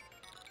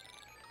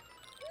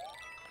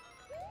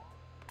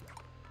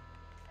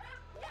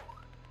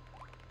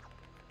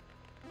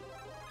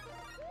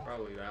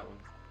 Probably that one.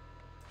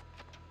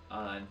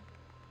 On.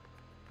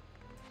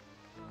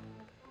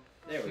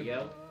 There we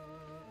go.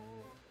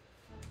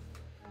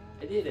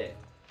 I did it.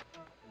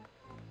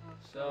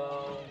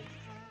 So...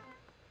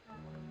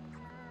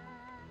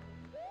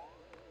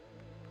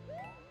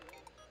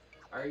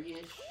 Are you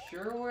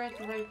sure we're at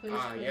the right place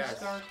for the yes.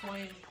 star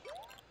coin?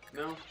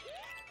 No,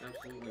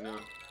 absolutely not.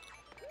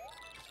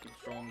 Just keep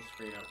strolling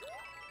straight up.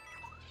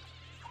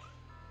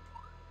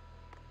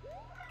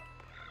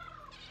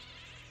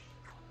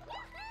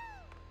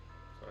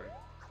 Sorry.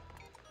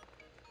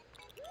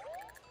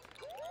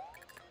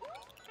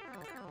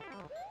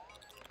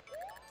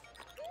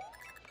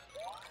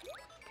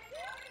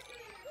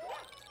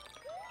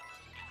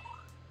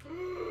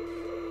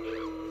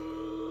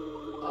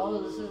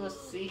 Oh, this is a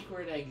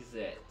secret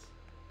exit.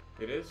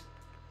 It is?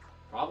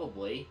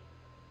 Probably.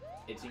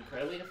 It's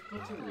incredibly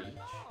difficult to reach.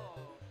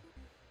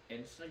 And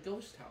it's in a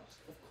ghost house.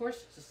 Of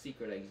course it's a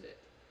secret exit.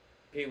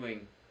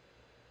 P-Wing.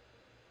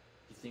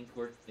 You think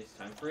it's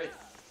time for it?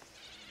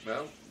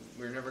 Well,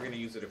 we're never going to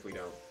use it if we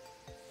don't.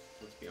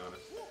 Let's be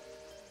honest.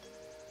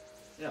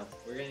 No,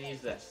 we're gonna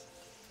use this.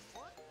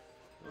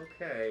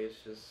 Okay,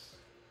 it's just...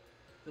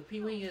 The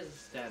P-Wing is a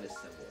status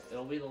symbol.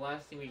 It'll be the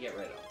last thing we get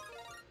rid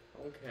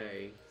of.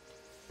 Okay.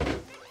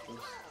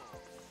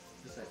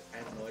 Besides, I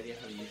have no idea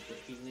how to use the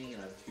P-Wing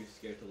and I'm too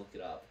scared to look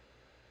it up.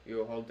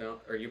 You hold down,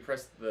 or you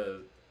press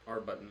the R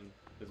button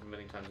as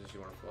many times as you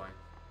want to fly.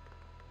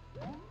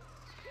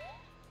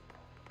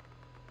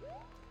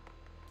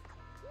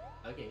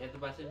 Okay, hit the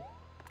button.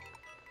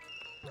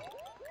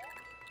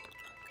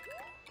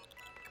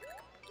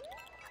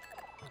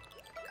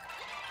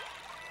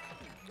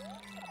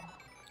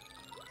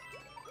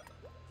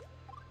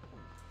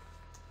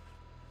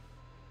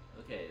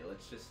 Okay,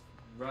 let's just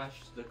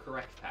rush the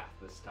correct path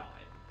this time.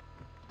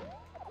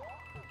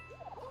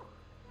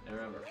 And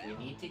remember, we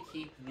need to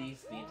keep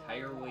these the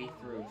entire way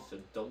through, so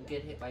don't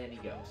get hit by any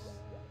ghosts.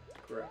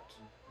 Correct.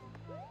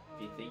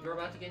 If you think you're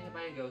about to get hit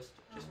by a ghost,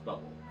 just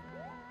bubble.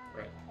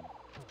 Right.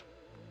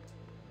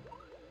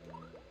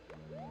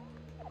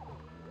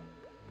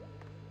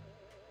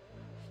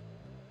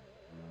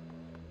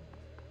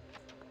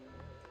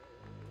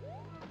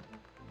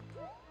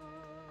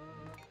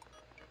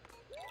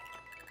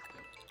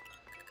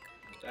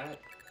 That.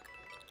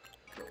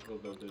 Go, go,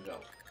 go, go, go.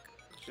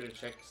 Should have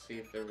checked to see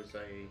if there was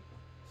a...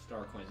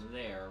 Star coins in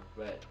there,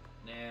 but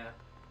nah.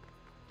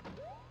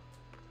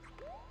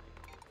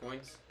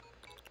 Coins?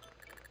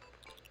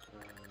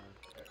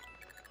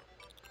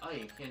 Oh,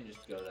 you can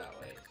just go that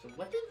way. So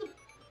what did the...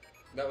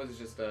 That was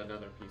just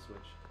another P-switch.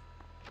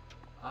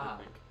 Ah, I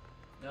think.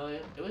 no,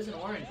 it was an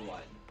orange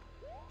one.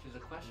 Which is a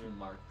question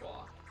mark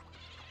block.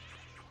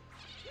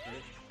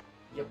 Right?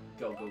 Yep,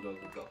 go, go, go,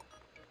 go, go.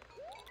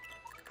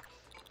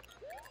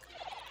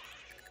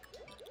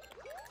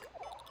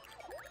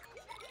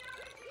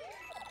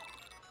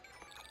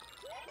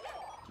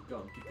 Keep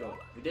going, keep going.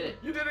 We did it!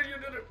 You did it! You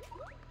did it!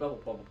 Bubble,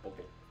 bubble,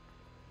 bubble.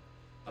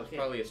 There's Okay.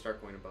 probably a star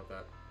coin above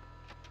that.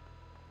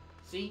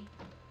 See?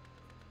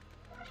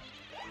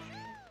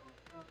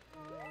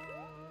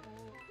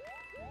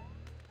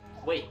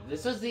 Wait,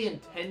 this was the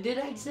intended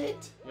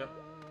exit? Yep.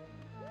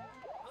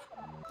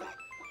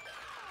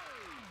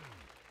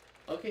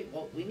 Okay,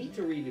 well, we need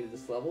to redo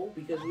this level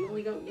because we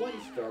only got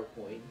 1 star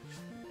coin,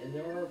 and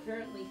there are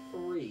apparently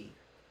 3.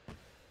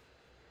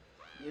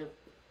 Yep.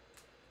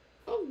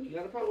 Oh, we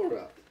got a power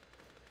up.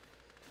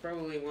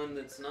 Probably one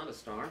that's not a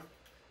star.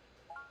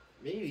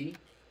 Maybe.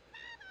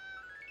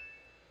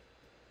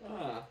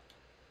 Ah.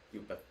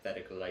 You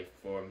pathetic life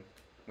form.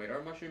 Wait,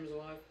 are mushrooms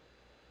alive?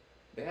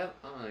 They have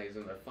eyes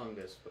and they're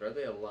fungus, but are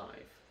they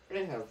alive? I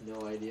have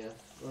no idea.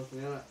 Look,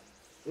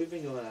 we've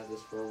been going at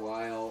this for a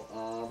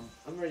while.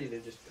 I'm ready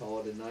to just call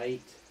it a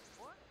night.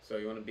 So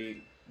you want to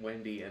beat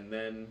Wendy, and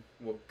then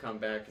we'll come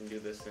back and do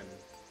this in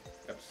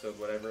episode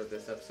whatever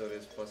this episode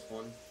is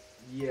 +1.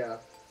 Yeah.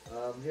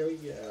 Here we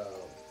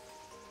go.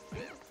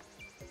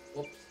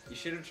 Whoops. You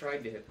should have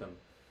tried to hit them.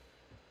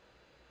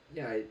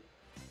 Yeah, I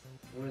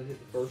wanted to hit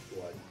the first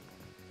one.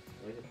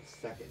 I hit the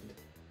second.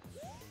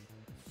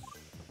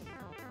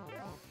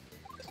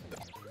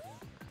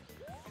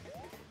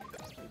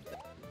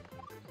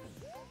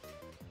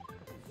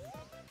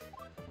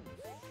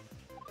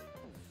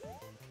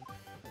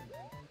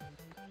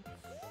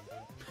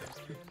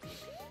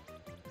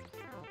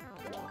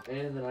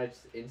 And then I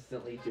just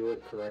instantly do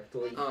it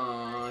correctly.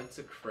 Aw, it's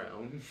a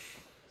crown.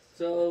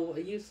 So, a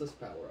useless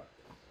power-up.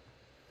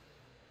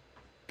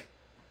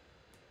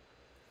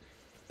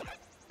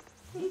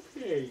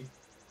 Okay.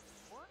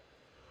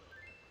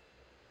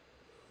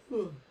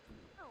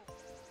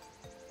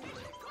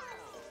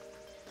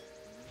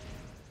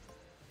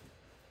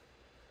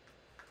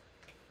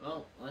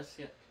 Well, let's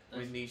get...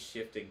 Wendy's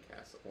shifting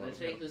castle. Let's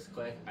take this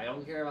quick. I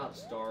don't care about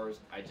stars.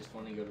 I just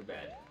want to go to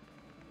bed.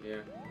 Yeah.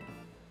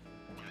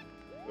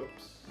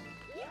 Oops.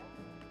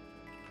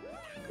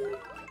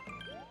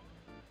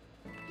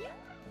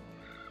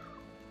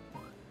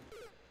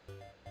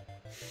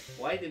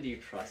 Why did you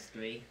trust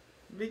me?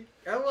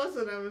 I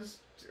wasn't, I was...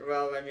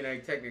 Well, I mean, I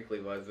technically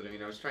wasn't. I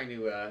mean, I was trying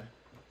to,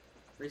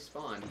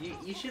 respawn.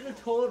 You should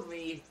have told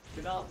me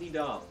to not be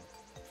dumb.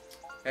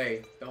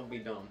 Hey, don't be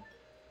dumb.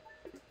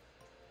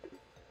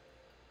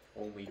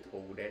 Only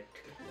told it.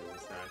 What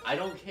was that? I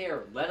don't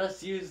care. Let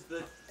us use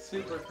the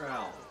super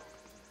crown.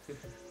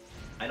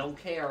 I don't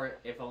care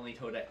if only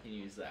Toadette can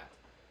use that.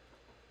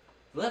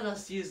 Let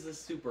us use the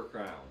super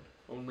crown.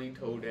 Only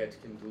Toadette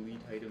can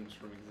delete items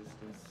from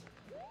existence.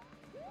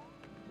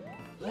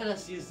 Let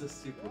us use the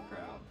super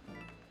crown.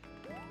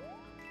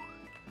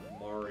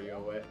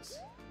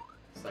 Marioette.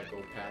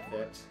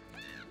 Psychopathette.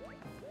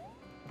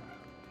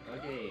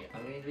 Okay,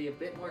 I'm going to be a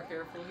bit more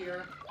careful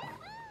here.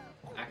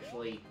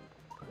 Actually,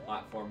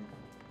 platform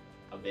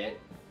a bit.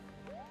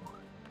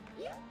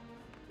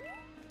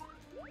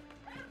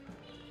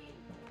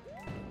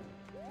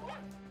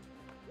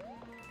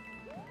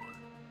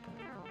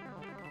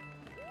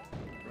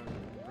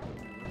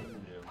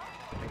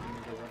 Taking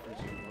the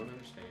reference you won't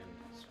understand.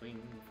 Swing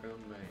from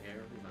my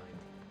hair line.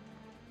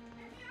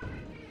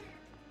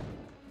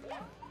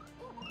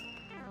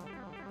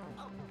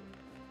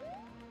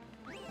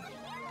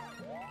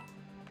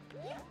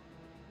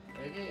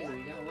 Okay, we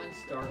got 1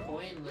 star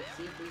coin. Let's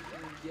see if we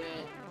can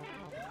get...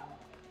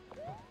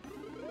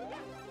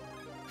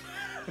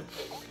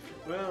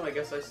 Well, I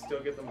guess I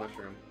still get the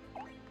mushroom.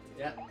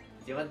 Yeah. Do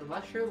you want the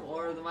mushroom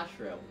or the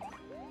mushroom?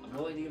 I'm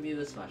going to give you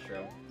this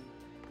mushroom.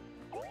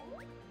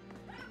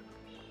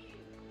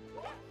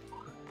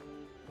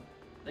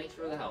 Thanks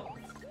for the help.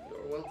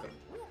 You're welcome.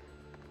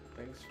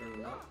 Thanks for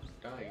not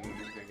dying,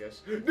 I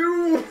guess.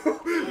 No!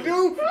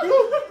 No!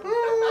 No!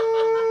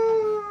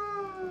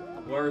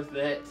 Worth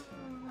it.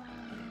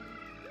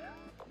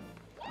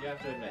 You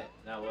have to admit,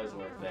 that was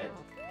worth it.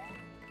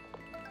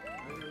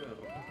 I don't know.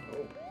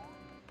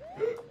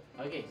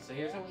 Oh. Okay, so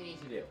here's what we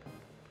need to do.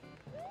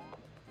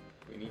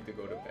 We need to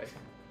go to bed.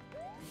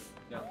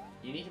 No,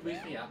 you need to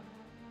boost me up.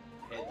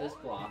 Hit this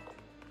block.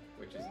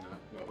 Which is not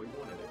what we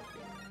wanted it to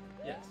be.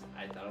 Yes,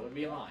 I thought it would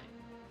be a line.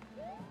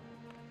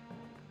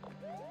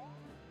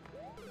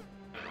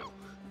 Ow.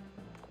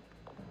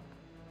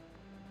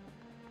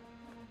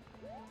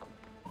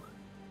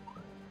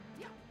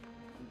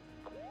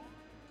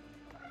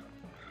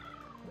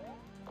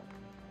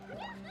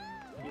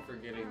 Keep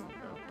forgetting.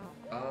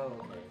 Oh,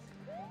 okay.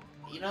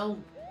 You know,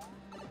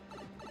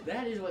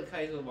 that is what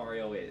Kaizo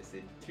Mario is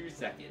in 2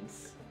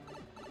 seconds.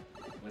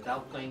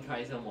 Without playing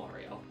Kaizo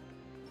Mario.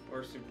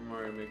 Or Super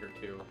Mario Maker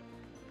 2.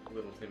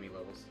 Little Timmy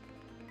levels.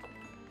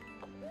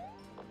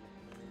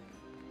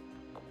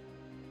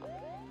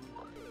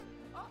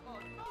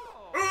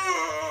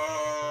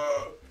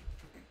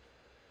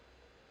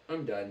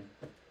 I'm done.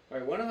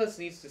 Alright, one of us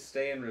needs to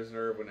stay in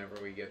reserve whenever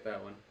we get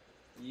that one.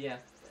 Yeah,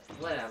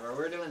 whatever,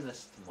 we're doing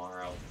this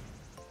tomorrow.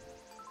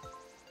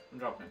 I'm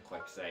dropping a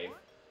quick save.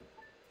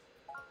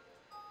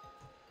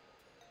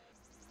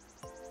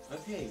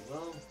 Okay,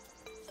 well...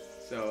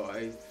 So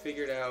I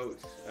figured out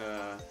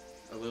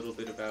a little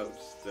bit about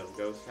the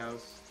ghost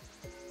house.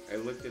 I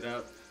looked it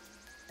up.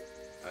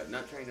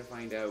 Not trying to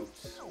find out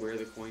where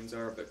the coins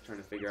are, but trying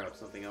to figure out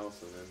something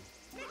else, and then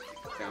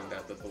found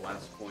out that the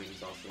last coin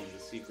is also in the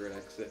secret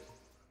exit.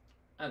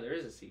 Oh, there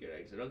is a secret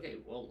exit. Okay,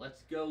 well,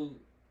 let's go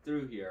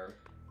through here.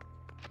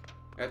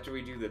 After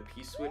we do the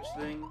P-switch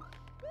thing,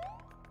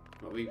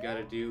 what we've got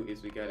to do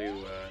is we got to,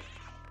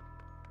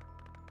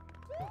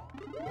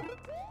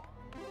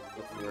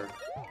 what's the word?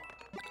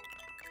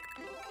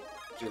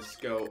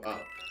 Just go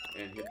up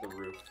and hit the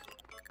roof.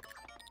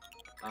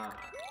 Ah,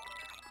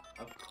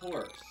 of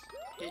course.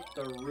 Hit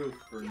the roof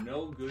for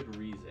no good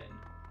reason.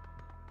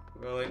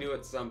 Well, I knew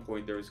at some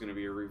point there was going to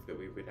be a roof that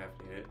we would have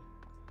to hit.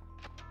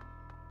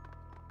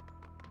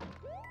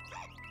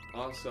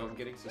 Also, I'm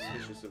getting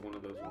suspicious of one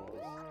of those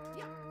walls.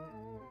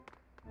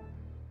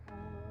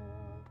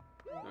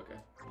 Okay.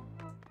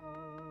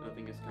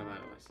 Nothing has come out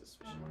of my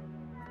suspicion.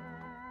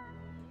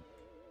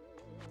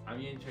 I'm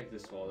gonna check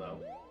this wall,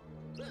 though.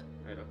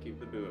 Alright, I'll keep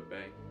the boo at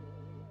bay.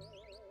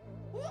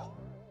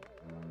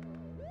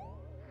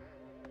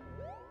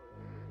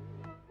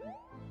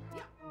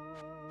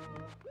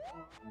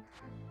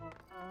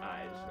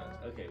 I just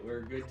realized. Okay,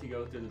 we're good to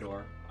go through the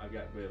door. I've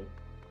got Boo.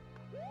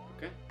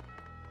 Okay.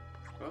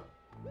 Well,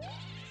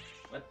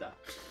 What the?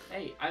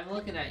 Hey, I'm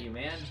looking at you,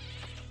 man.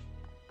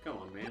 come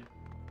on, man.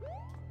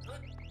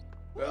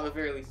 Well, at the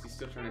very least, he's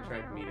still trying to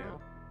track me down.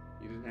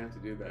 You didn't have to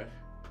do that.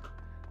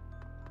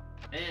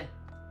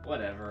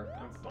 Whatever.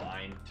 I'm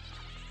fine.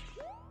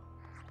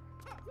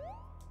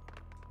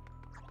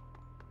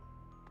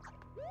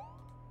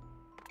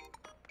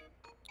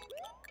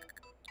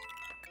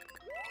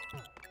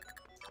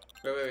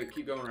 Wait,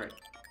 keep going right.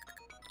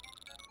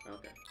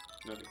 Okay.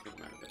 Nothing came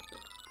out of it, but...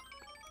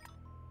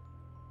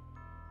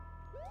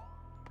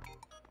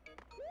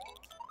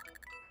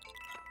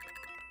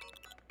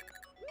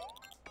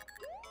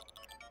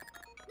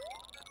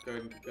 Go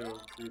ahead and go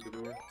through the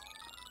door.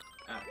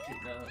 Ah, shit,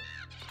 no.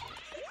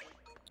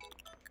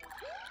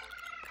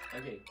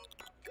 Okay.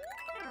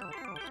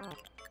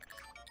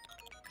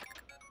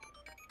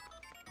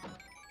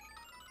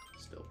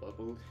 Still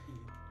bubbled.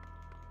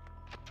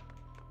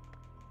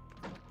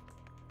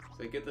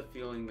 So I get the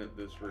feeling that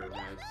this room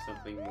has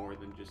something more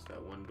than just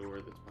that one door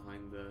that's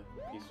behind the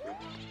piece of it.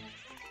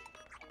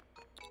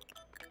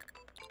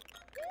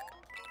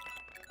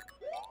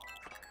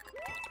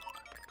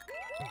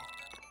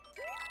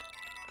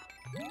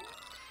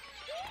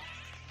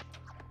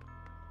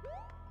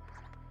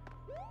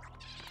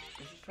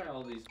 Let's just try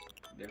all these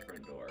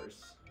different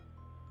doors.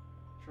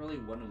 Surely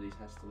one of these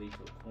has to lead to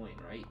a coin,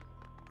 right?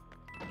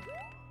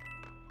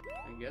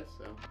 I guess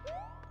so.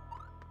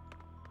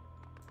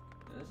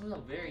 Now, this is a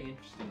very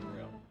interesting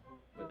room,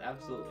 with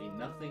absolutely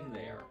nothing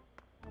there.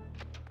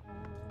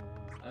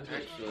 Okay,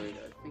 Actually,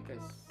 I think I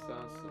saw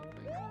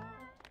something.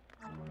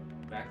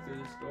 back through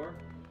this door?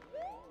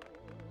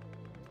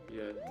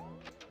 Yeah.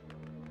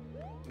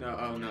 No,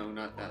 oh no,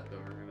 not that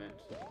door, I meant.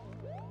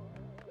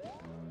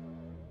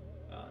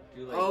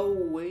 Too late. Oh,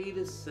 wait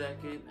a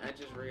second. I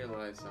just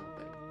realized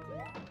something.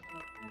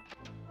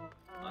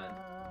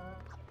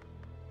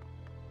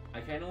 I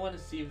kind of want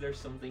to see if there's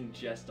something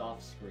just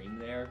off screen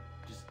there.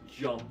 Just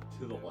jump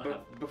to the left.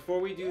 But before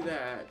we do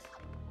that,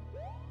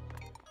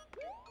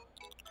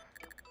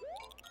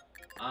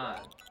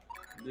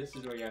 This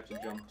is where you have to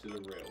jump to the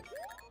roof.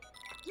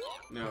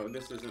 no,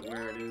 this isn't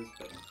where it is,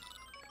 but...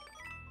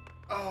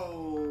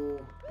 Oh!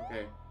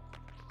 Okay.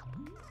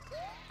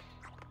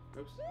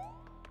 Oops.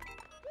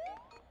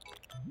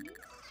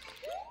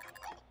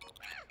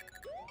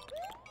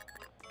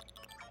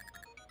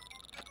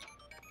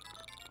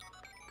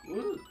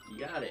 Woo! You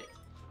got it.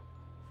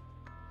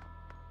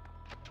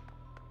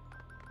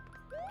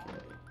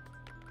 Okay.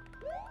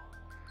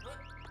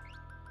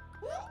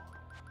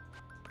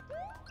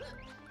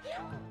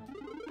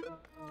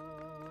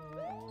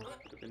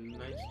 Would've been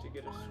nice to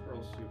get a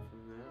scroll suit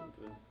from that,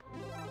 but...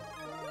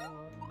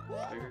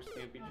 Beggars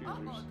can't be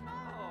choosers.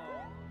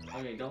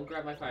 Okay, don't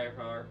grab my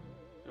firepower.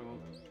 I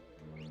won't.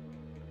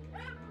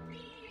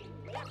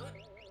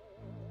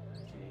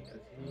 Okay,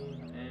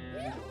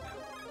 and...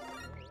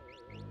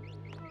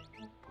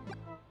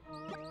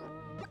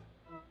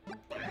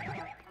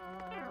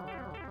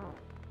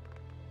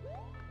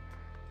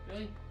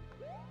 Okay.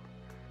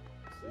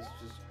 This is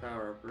just a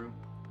power-up room.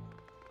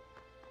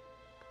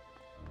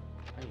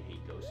 I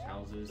hate ghost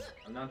houses.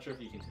 I'm not sure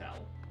if you can tell.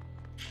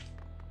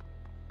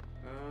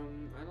 I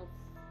don't...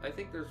 I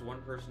think there's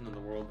one person in the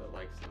world that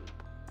likes them.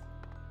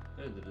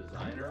 Oh, the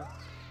designer?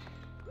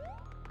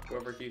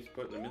 Whoever keeps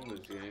putting them in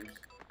those games.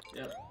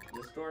 Yep.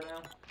 This door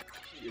now?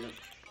 Yep.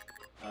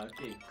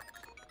 Okay.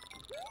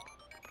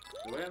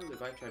 What happens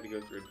if I try to go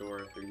through a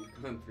door after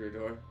you've gone through a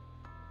door?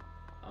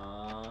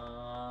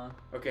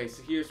 Okay,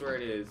 so here's where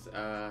it is.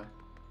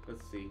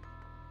 Let's see.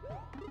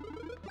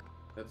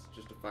 That's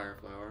just a fire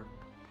flower.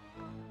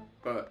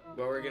 But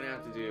what we're gonna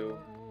have to do...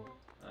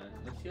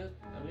 Let's go.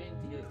 I mean,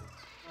 do you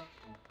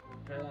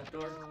try that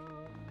door?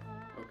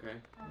 Okay.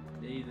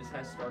 This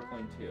has star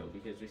coin too,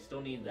 because we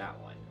still need that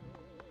one.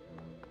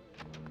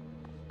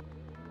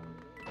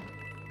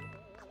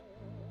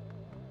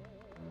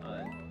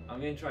 I'm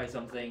gonna try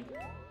something.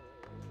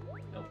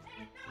 Oh,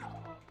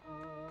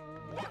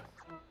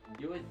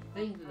 would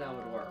think that that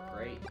would work,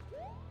 right?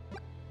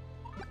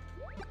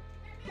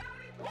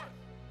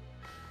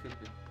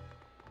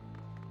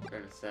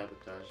 Trying to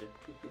sabotage it.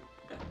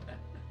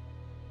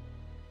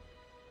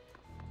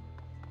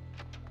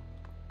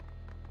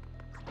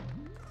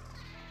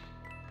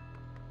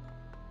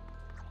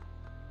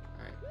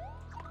 Alright.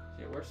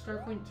 Shit, where's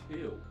start point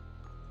 2?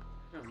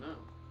 I don't know.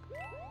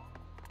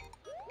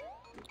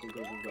 Go, go,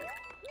 go, go, go.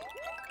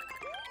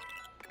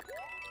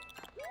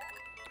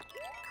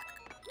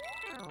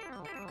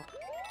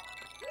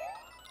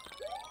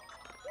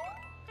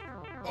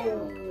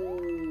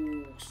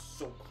 Oh,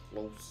 so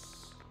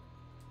close.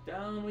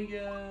 Down we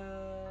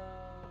go.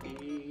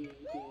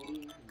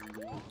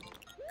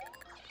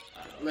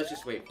 Let's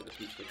just wait for the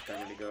peach switch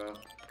timer to go out.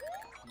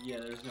 Yeah,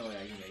 there's no way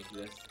I can make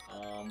this.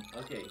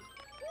 Okay.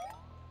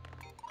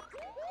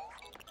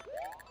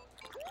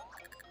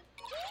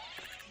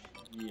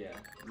 Yeah,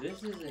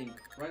 this is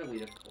incredibly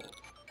difficult.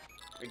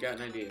 I got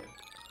an idea.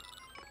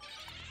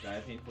 Die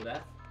a painful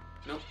death?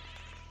 Nope.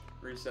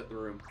 Reset the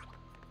room.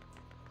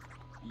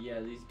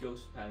 Yeah, these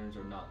ghost patterns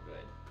are not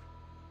good.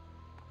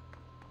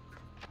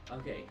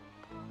 Okay.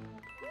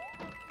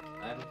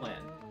 I have a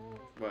plan.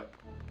 What?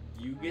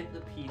 You get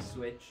the P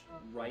switch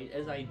right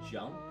as I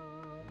jump.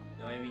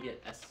 Now maybe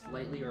get a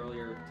slightly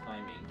earlier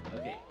timing.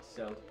 Okay,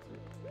 so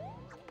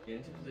get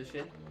into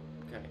position.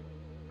 Okay.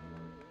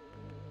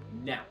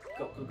 Now,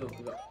 go, go, go,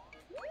 go, go.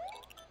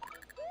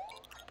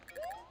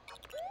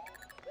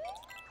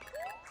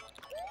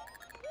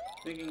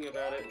 Thinking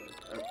about it,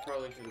 I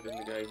probably should have been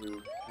the guy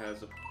who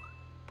has a...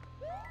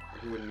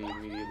 who wouldn't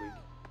immediately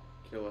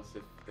kill us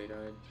if they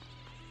died.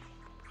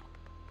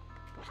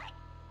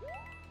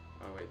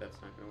 Oh wait, that's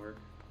not gonna work.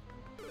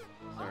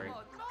 Sorry.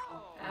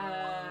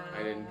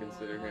 I didn't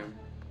consider him.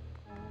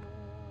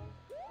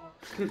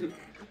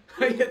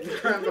 I hit the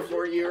ground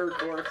before you or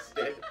Corpse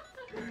did.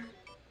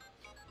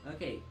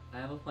 Okay, I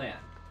have a plan.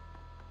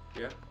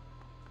 Yeah?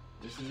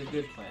 This is a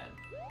good plan.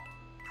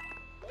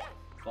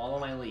 Follow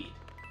my lead.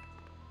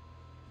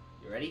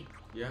 You ready?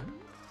 Yeah?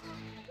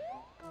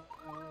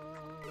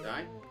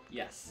 Die?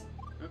 Yes.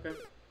 Okay.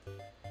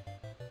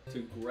 To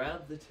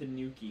grab the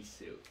Tanuki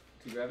suit.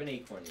 To grab an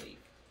acorn leaf.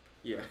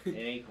 Yeah. An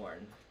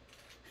acorn.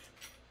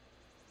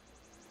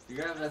 To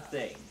grab the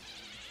thing.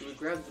 So we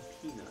grabbed the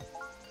peanut.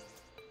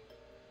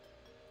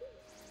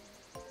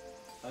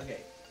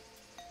 Okay.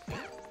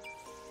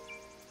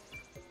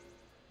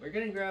 We're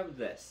gonna grab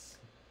this.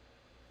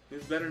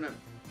 This better not...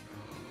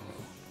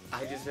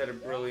 I just had a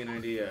brilliant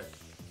idea.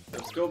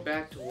 Let's go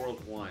back to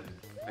World 1.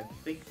 I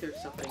think there's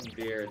something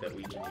there that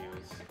we can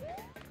use.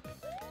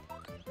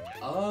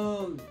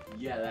 Oh,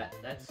 yeah,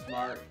 that's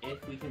smart.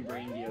 If we can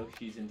bring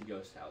Yoshis into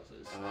ghost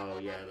houses. Oh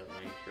yeah, that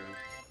might be true.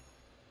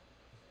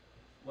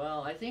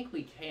 Well, I think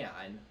we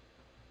can.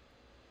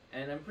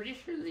 And I'm pretty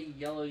sure the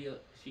yellow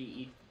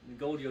Yoshi the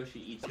gold Yoshi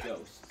eats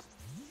ghosts.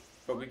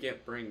 But we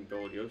can't bring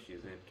gold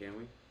Yoshis in, can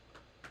we?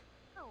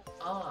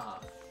 Ah,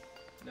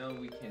 no,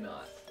 we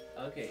cannot.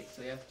 Okay,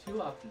 so we have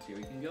two options here.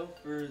 We can go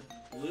for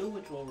blue,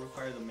 which will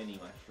require the mini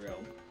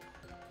mushroom.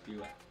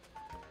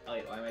 Oh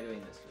wait, why am I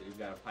doing this? We've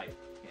got a pipe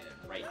cannon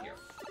right here.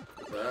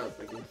 That's what I was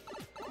thinking.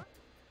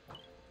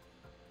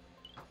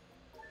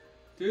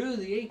 To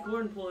the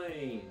acorn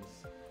plains!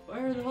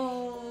 Fire the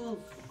balls!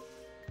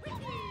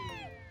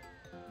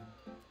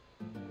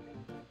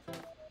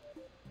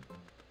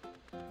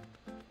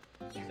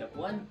 Step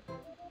 1,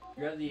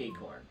 grab the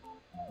acorn.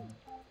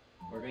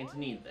 We're going to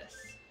need this.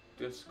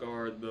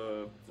 Discard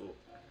the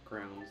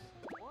crowns.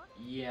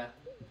 Yeah.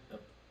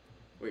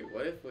 Wait,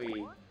 what if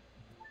we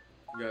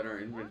got our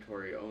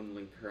inventory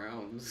only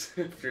crowns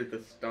after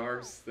the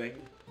stars thing?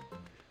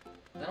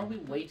 That'll be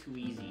way too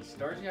easy.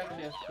 Stars you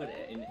actually have to put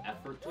in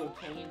effort to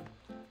obtain.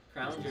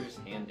 Crowns are just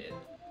handed.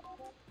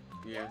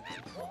 Yeah.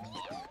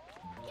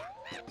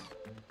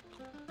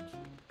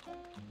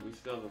 We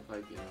still have a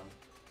pipe, you know.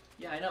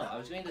 Yeah, I know. I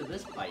was going to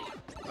this pipe.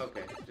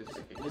 Okay, just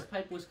thinking. This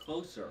pipe was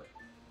closer.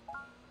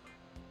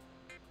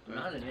 I'm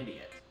not an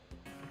idiot.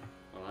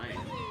 Well, I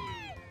am.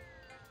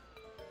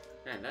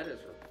 Man, that is...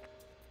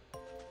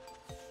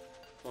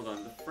 Hold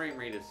on, the frame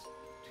rate is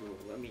too low.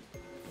 Let me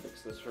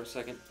fix this for a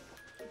second.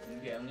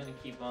 Okay, I'm gonna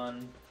keep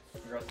on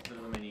the rest of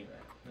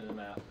the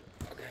map.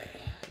 Okay,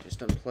 just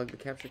unplug the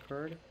capture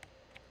card.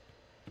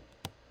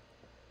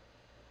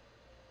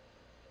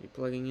 You're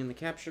plugging in the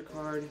capture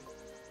card.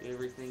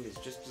 Everything is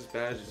just as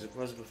bad as it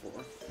was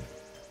before.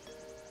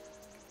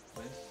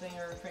 What is saying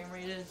our frame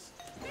rate is?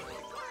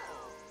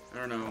 I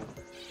don't know.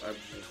 I was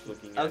just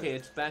looking at Okay,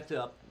 it's back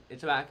up.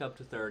 It's back up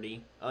to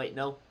 30. Oh wait,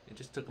 no. It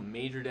just took a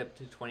major dip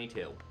to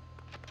 22.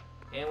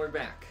 And we're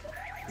back.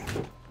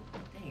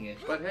 Dang it.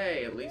 But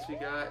hey, at least we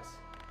got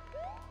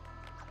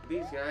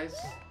these guys.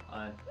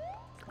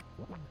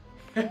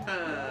 That's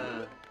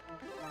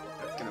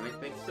gonna make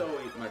things so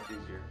much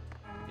easier.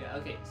 Yeah,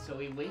 okay, so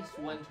we waste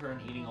one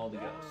turn eating all the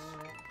ghosts.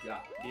 Yeah,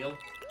 deal?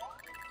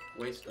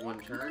 Waste one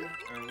turn.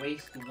 Or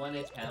waste one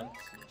attempt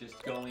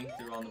just going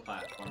through on the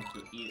platform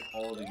to eat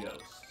all the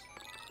ghosts.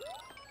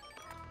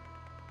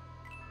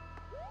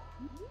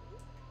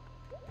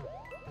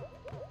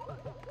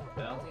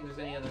 I don't don't think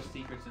there's any other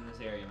secrets in this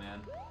area,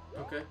 man.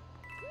 Okay.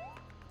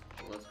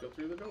 Well, let's go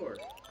through the door.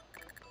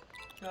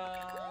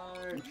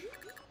 Charge!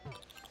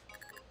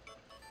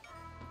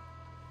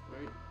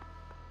 Right.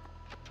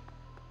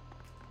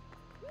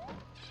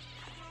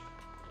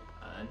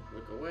 And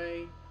Look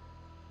away.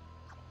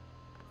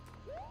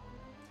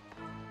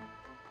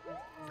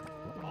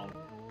 oh,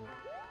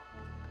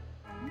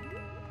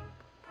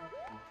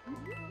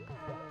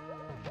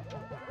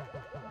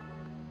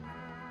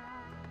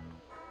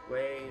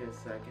 Wait a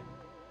second.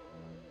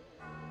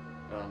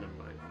 Oh, never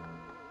mind.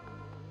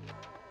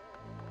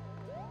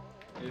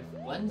 if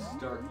one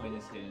star coin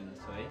is hidden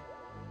this way,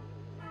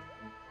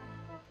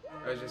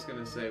 I was just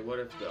gonna say, what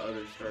if the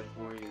other star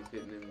coin is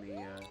hidden in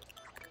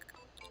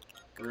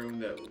the room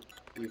that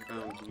we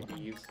found to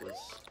be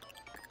useless?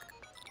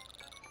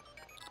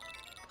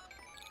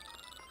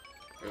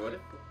 Wait, what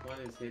if one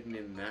is hidden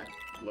in that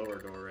lower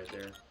door right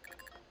there?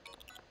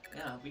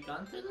 yeah, have we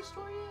gone through the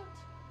store yet?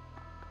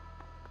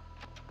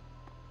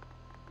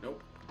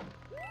 Nope.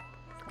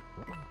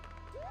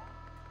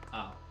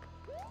 Oh,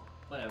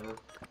 whatever.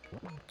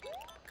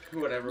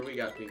 Whatever, we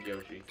got Pink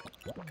Yoshi.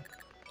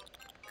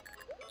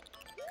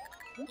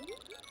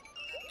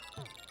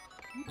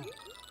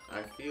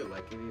 I feel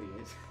like an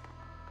idiot.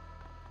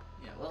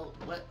 Yeah, well,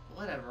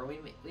 whatever. We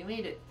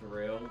made it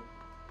through.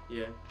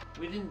 Yeah.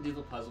 We didn't do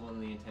the puzzle in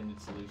the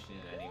intended solution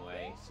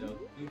anyway, so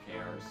who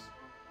cares?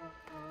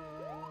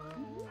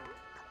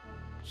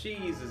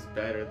 Cheese is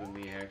better than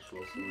the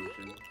actual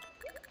solution.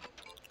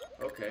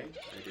 Okay,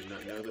 I did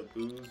not know that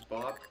Boo's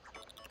bought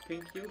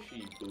Pink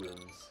Yoshi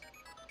balloons.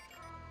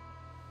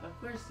 Of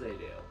course they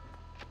do.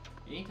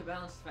 You need to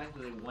balance the fact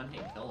that they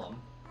one-hit kill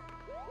them.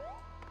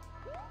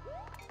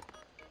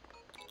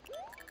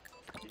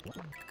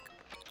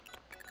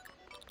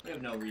 We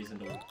have no reason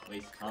to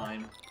waste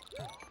time.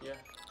 Yeah.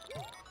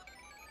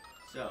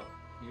 So,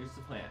 here's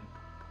the plan.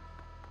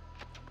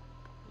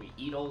 We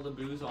eat all the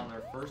boos on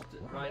their first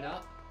ride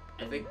up.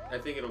 I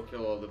think it'll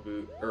kill all the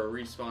boo or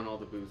respawn all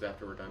the boos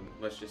after we're done.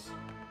 Let's just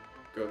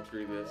go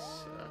through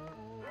this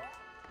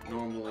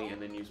normally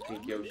and then use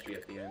Pink Yoshi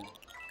at the end.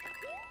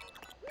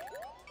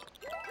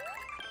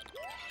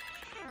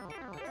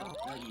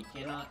 No, you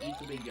cannot eat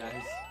the big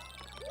guys.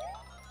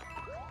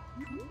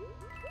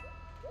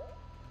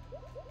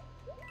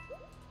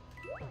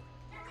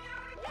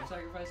 I'm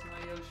sacrificing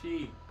my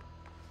Yoshi.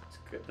 It's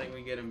a good thing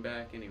we get him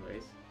back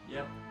anyways.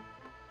 Yep.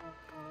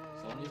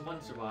 As long as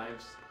one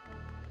survives.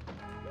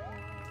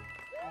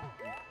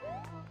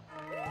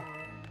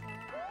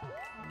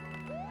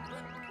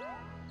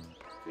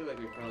 I feel like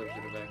we probably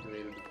should have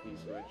activated the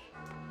P-switch.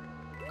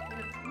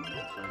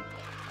 That's fine.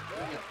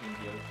 We got Pink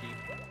Yoshi.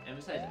 And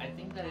besides, I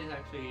think that is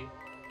actually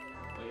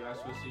what you are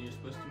supposed to do. You're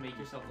supposed to make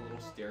yourself a little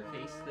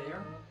staircase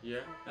there. Yeah,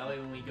 That way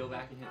when we go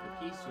back and hit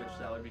the P-switch,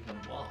 that would become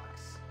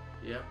blocks.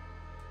 yeah.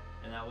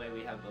 And that way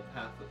we have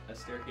a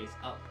staircase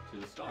up to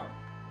the star.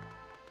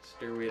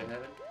 Stairway to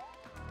heaven?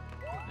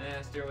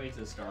 Stairway to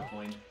the star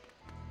coin.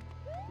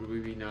 Would we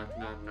be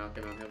knocking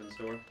on heaven's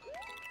door?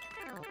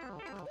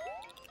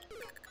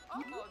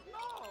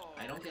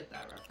 I don't get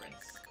that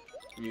reference.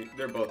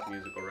 They're both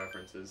musical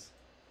references.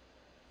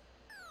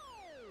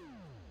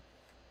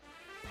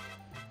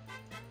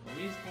 Well,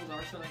 musicals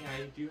are something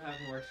I do have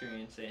more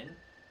experience in.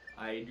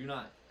 I do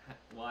not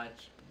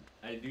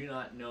I do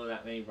not know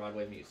that many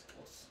Broadway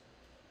musicals.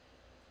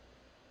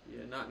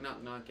 Yeah,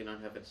 knocking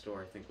on heaven's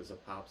door, I think, was a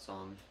pop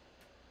song.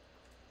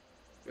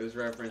 It was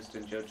referenced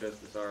in JoJo's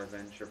Bizarre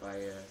Adventure by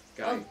a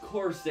guy. Of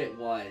course it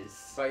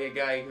was. By a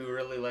guy who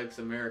really likes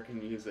American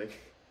music.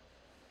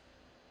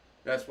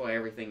 That's why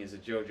everything is a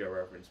JoJo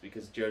reference,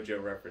 because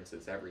JoJo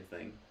references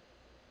everything.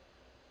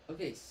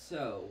 Okay,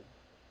 so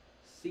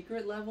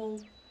secret level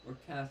or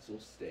castle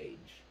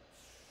stage?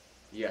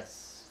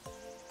 Yes.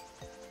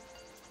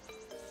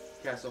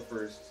 Castle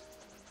first.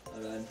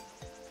 Hold on.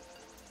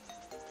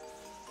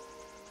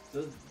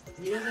 So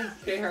he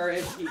doesn't care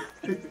if he.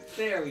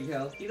 There we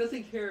go. He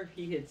doesn't care if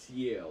he hits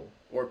you.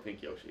 Or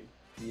Pink Yoshi.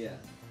 Yeah.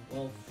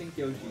 Well, Pink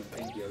Yoshi's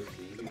Pink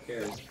Yoshi. Who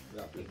cares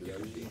about Pink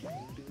Yoshi?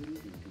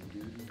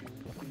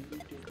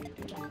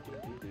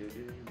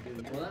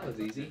 Well, that was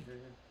easy.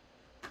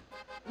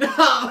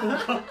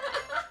 No!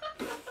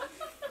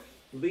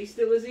 At least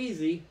it was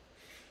easy.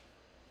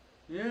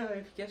 Yeah,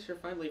 I guess you're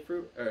finally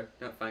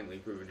not finally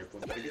proving your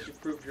point, but I guess you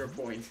proved your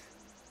point.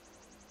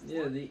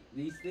 Yeah,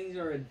 these things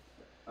are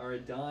a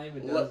dime a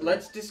dozen.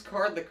 Let's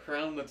discard the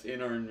crown that's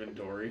in our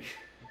inventory.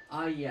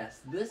 Ah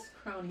yes, this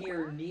crown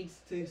here needs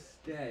to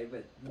stay,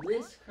 but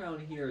this crown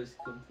here is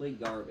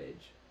complete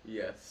garbage.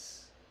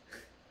 Yes.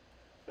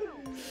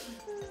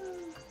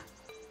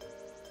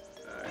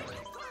 Alright.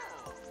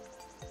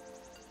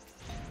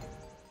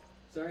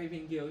 Sorry,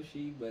 Pink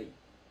Yoshi, but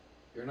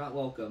you're not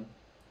welcome.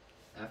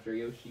 After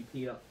Yoshi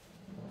peed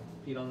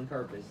on the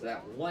carpet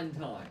that one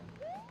time.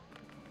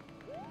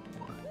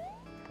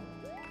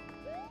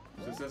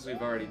 So since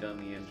we've already done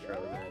the intro,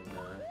 then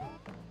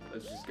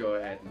let's just go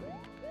ahead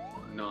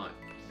and not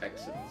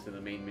exit to the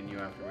main menu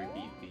after we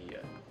beat the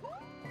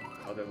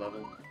other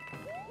level.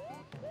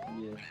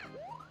 Yeah.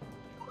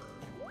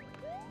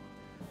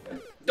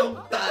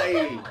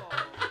 Why?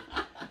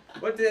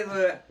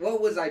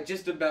 What was I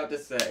just about to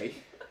say?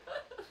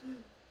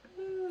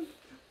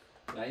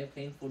 I have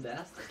painful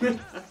death.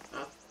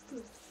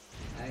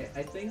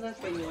 I think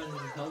that's what you wanted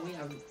to tell me.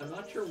 I'm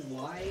not sure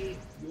why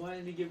you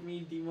wanted to give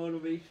me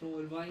demotivational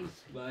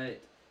advice,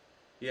 but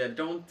Yeah,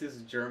 don't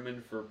is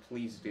German for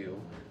please do.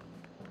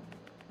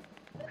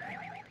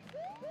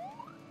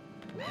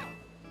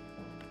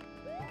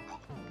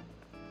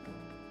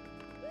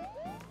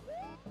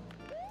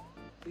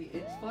 see,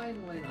 it's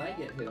fine when I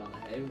get hit on the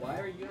head. Why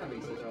are you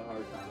having such a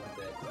hard time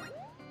with it?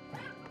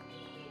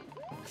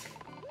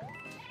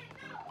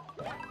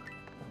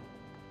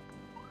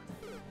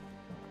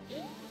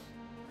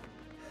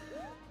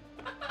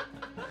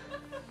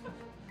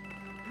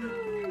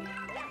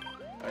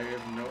 I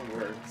have no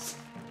words.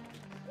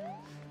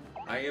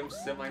 I am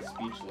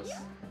semi-speechless.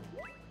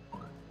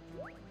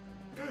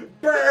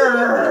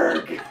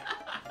 Berg!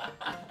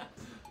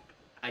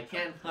 I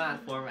can't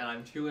platform and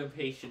I'm too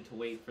impatient to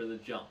wait for the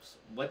jumps.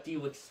 What do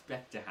you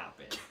expect to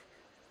happen?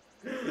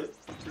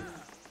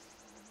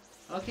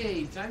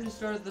 Okay, time to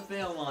start the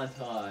fail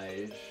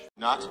montage.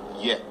 Not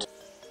yet.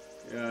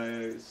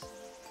 Guys,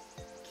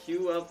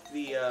 cue up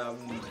the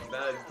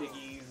Bad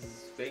Piggy's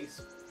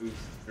space boost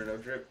or no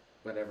drip,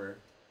 whatever.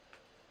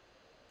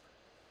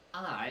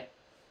 I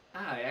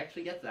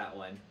actually get that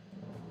one.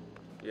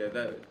 Yeah,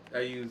 I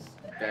use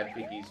Bad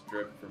Piggy's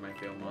drip for my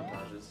fail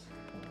montages.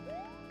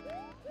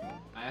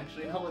 I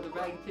actually know what the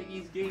Bag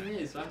Piggies game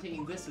is, so I'm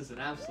taking this as an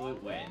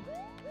absolute win.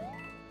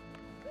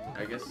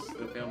 I guess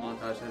the fail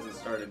montage hasn't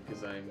started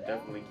because I'm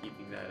definitely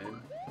keeping that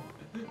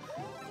in.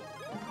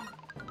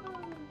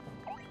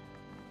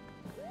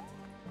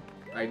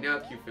 Alright, now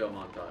cue fail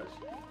montage.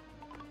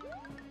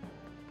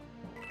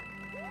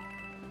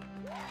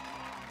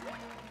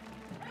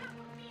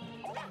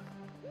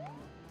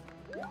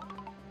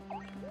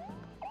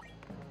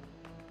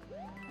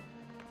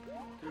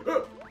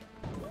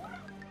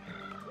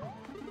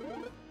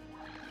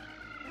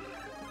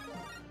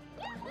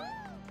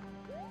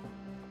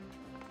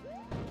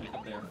 Get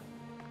up there.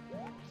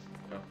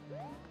 Oh.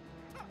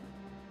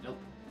 Nope.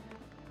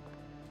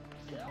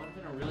 Yeah, that would have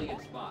been a really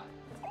good spot.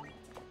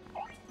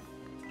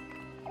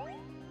 Oh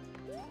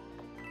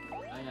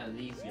yeah,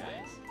 these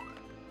guys.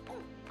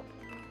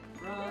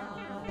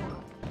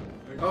 Run!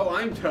 Oh,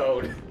 I'm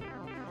Toad!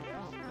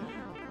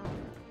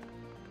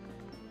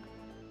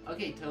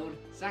 Okay, Toad,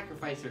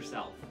 sacrifice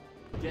yourself.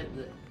 Get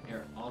the...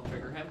 Here, I'll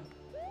trigger him.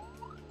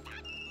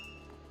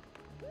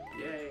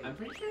 Yay! I'm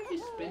pretty sure if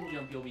you spin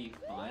jump, you'll be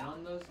fine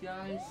on those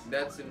guys.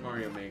 That's in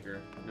Mario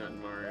Maker, not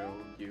in Mario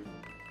U.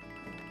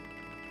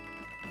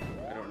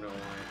 I don't know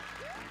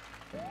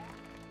why.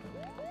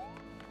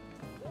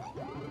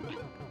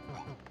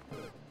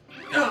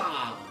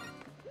 Ah!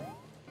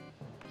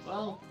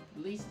 Well,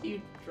 at least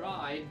you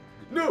tried.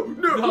 No!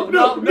 No,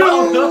 no,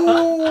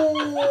 no!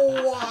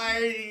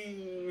 Why?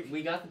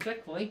 We got the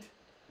checkpoint.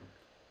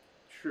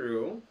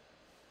 True.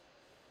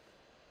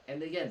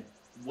 And again,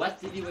 what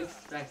did you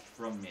expect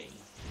from me?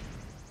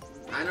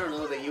 I don't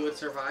know that you would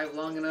survive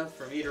long enough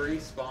for me to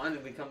respawn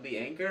and become the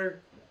anchor.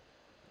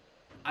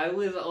 I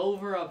was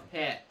over a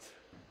pit.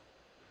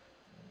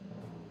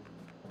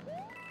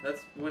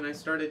 That's when I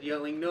started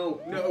yelling, no,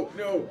 no,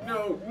 no,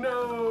 no,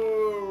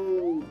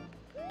 no!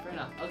 Fair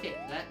enough. Okay,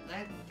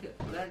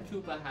 that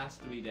Koopa has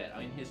to be dead. I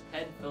mean, his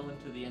head fell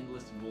into the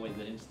endless void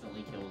that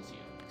instantly kills you.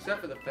 Except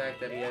for the fact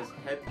that he has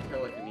head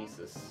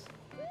telekinesis.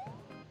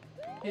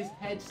 His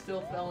head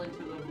still fell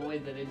into the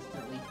void that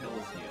instantly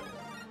kills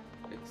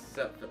you.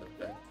 Except for the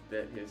fact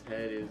that his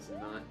head is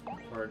not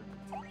part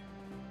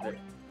that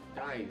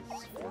dies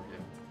for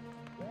him.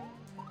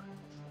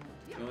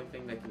 The only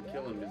thing that can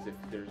kill him is if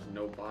there's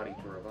no body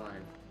to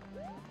revive.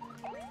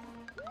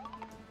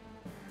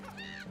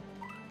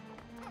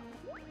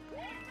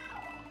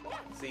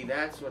 See,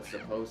 that's what's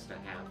supposed to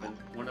happen.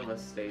 One of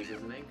us stays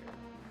as an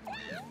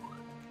anchor.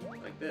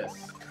 Like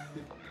this.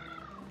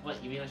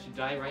 What, you mean I should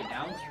die right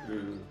now?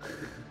 True.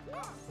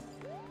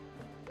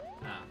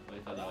 Ah, I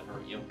thought that would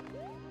hurt you.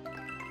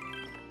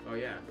 Oh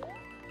yeah.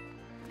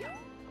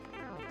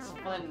 It's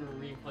fun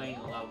replaying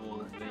a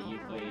level that you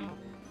played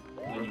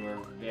when you were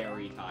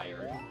very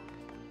tired.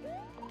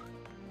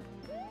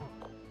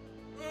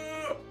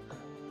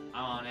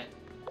 I'm on it.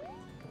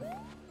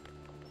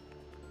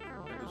 I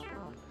just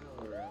want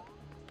my power out.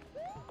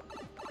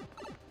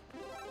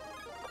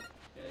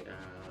 Okay.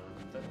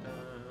 Dun, dun,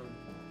 dun.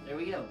 There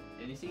we go.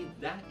 And you see,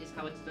 that is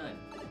how it's done.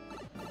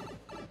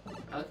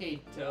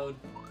 Okay, Toad.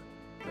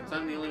 Since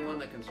I'm the only one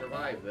that can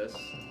survive this,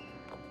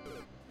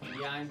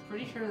 Yeah, I'm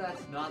pretty sure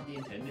that's not the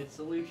intended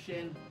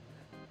solution.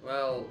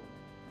 well,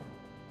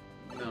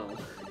 no.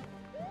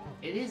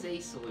 It is a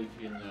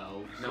solution,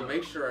 though. Now so-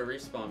 make sure I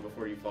respawn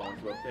before you fall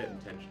into a pit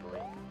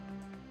intentionally.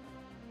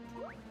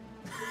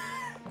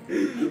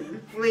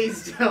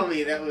 Please tell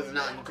me that was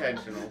not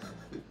intentional.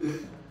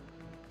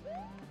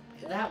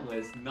 That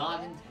was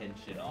not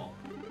intentional.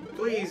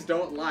 Please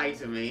don't lie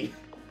to me.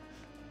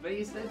 But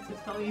you said to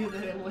tell you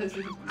that it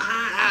wasn't.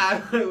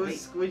 Ah! I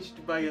was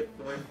squished by a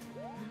thwimp.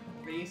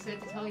 But you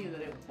said to tell you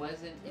that it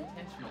wasn't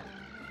intentional.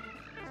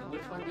 So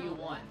which one do you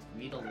want?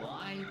 Me to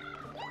lie?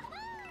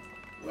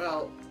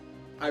 Well,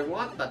 I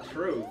want the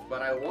truth,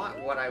 but I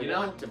want what I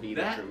want to be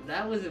the truth.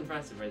 That was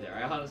impressive right there.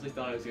 I honestly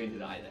thought I was going to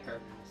die there.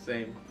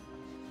 Same.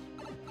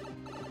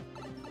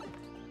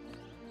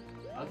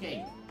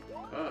 Okay.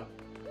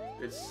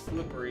 It's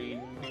slippery.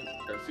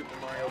 Super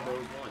Mario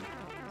Bros. 1.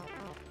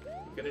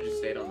 You could have just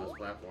stayed on those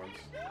platforms.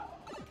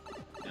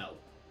 No.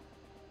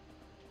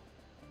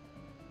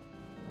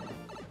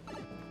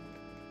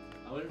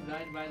 I would have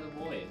died by the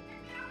void.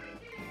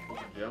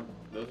 Jump.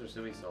 Those are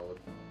semi-solid.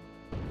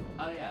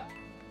 Oh yeah.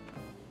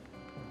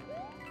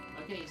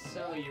 Okay,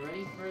 so you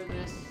ready for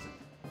this?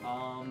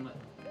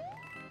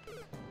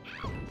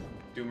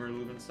 Doomer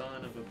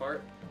Lubenson of the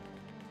part?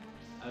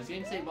 I was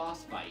going to say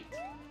boss fight.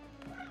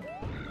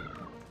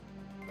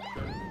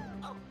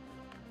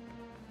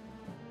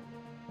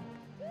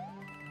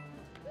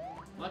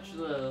 Much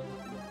the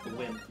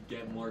wimp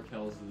get more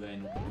kills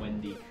than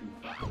Wendy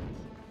Koopa.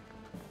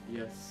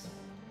 Yes.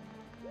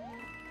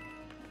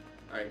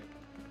 Alright.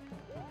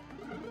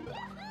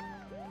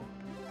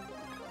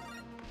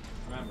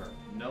 Remember,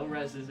 no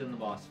reses in the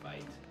boss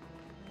fight.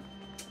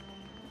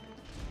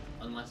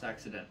 Unless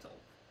accidental.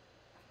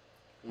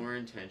 Or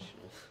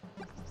intentional.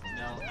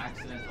 No,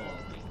 accidental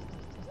only.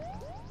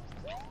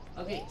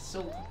 Okay,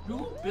 so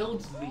who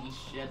builds these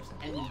ships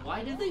and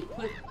why do they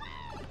put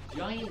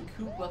giant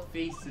Koopa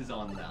faces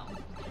on them?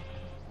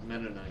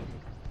 Meta Knight.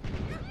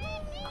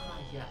 Ah,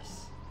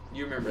 yes.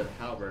 You remember the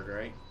halberd,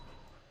 right?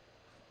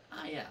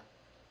 Ah, yeah.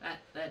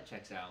 That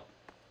checks out.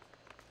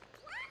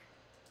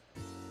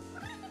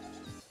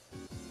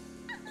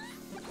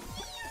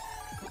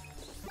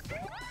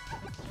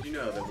 Did you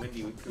know that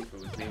Wendy Koopa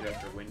was named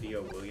after Wendy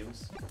O.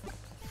 Williams?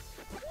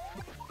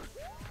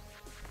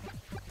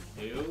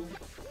 Who?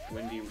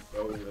 Wendy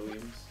O.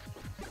 Williams.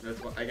 That's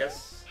why, I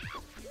guess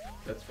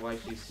that's why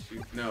she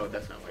shoot. No,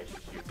 that's not why she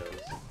shoots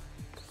those.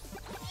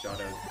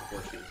 Shot out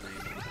before she was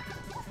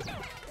named.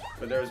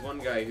 But there was one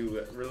guy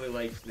who really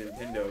liked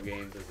Nintendo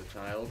games as a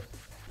child.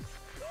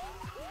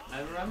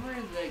 I remember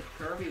that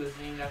Kirby was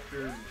named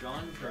after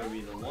John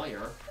Kirby, the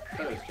lawyer. I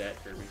thought it was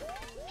Jack Kirby.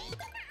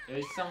 It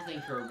was something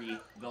Kirby,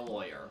 the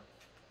lawyer.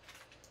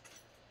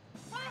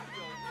 I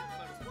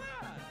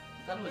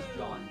thought it was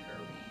John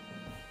Kirby.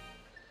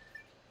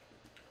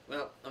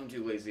 Well, I'm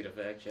too lazy to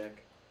fact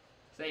check.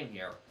 Same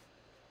here.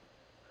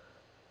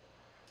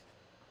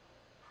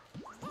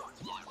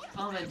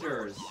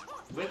 Commenters,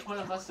 which one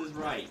of us is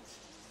right?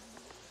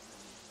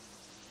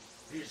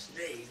 His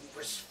name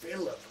was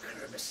Philip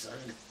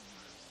Kirbyson.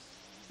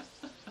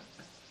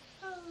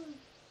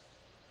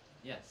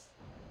 Yes.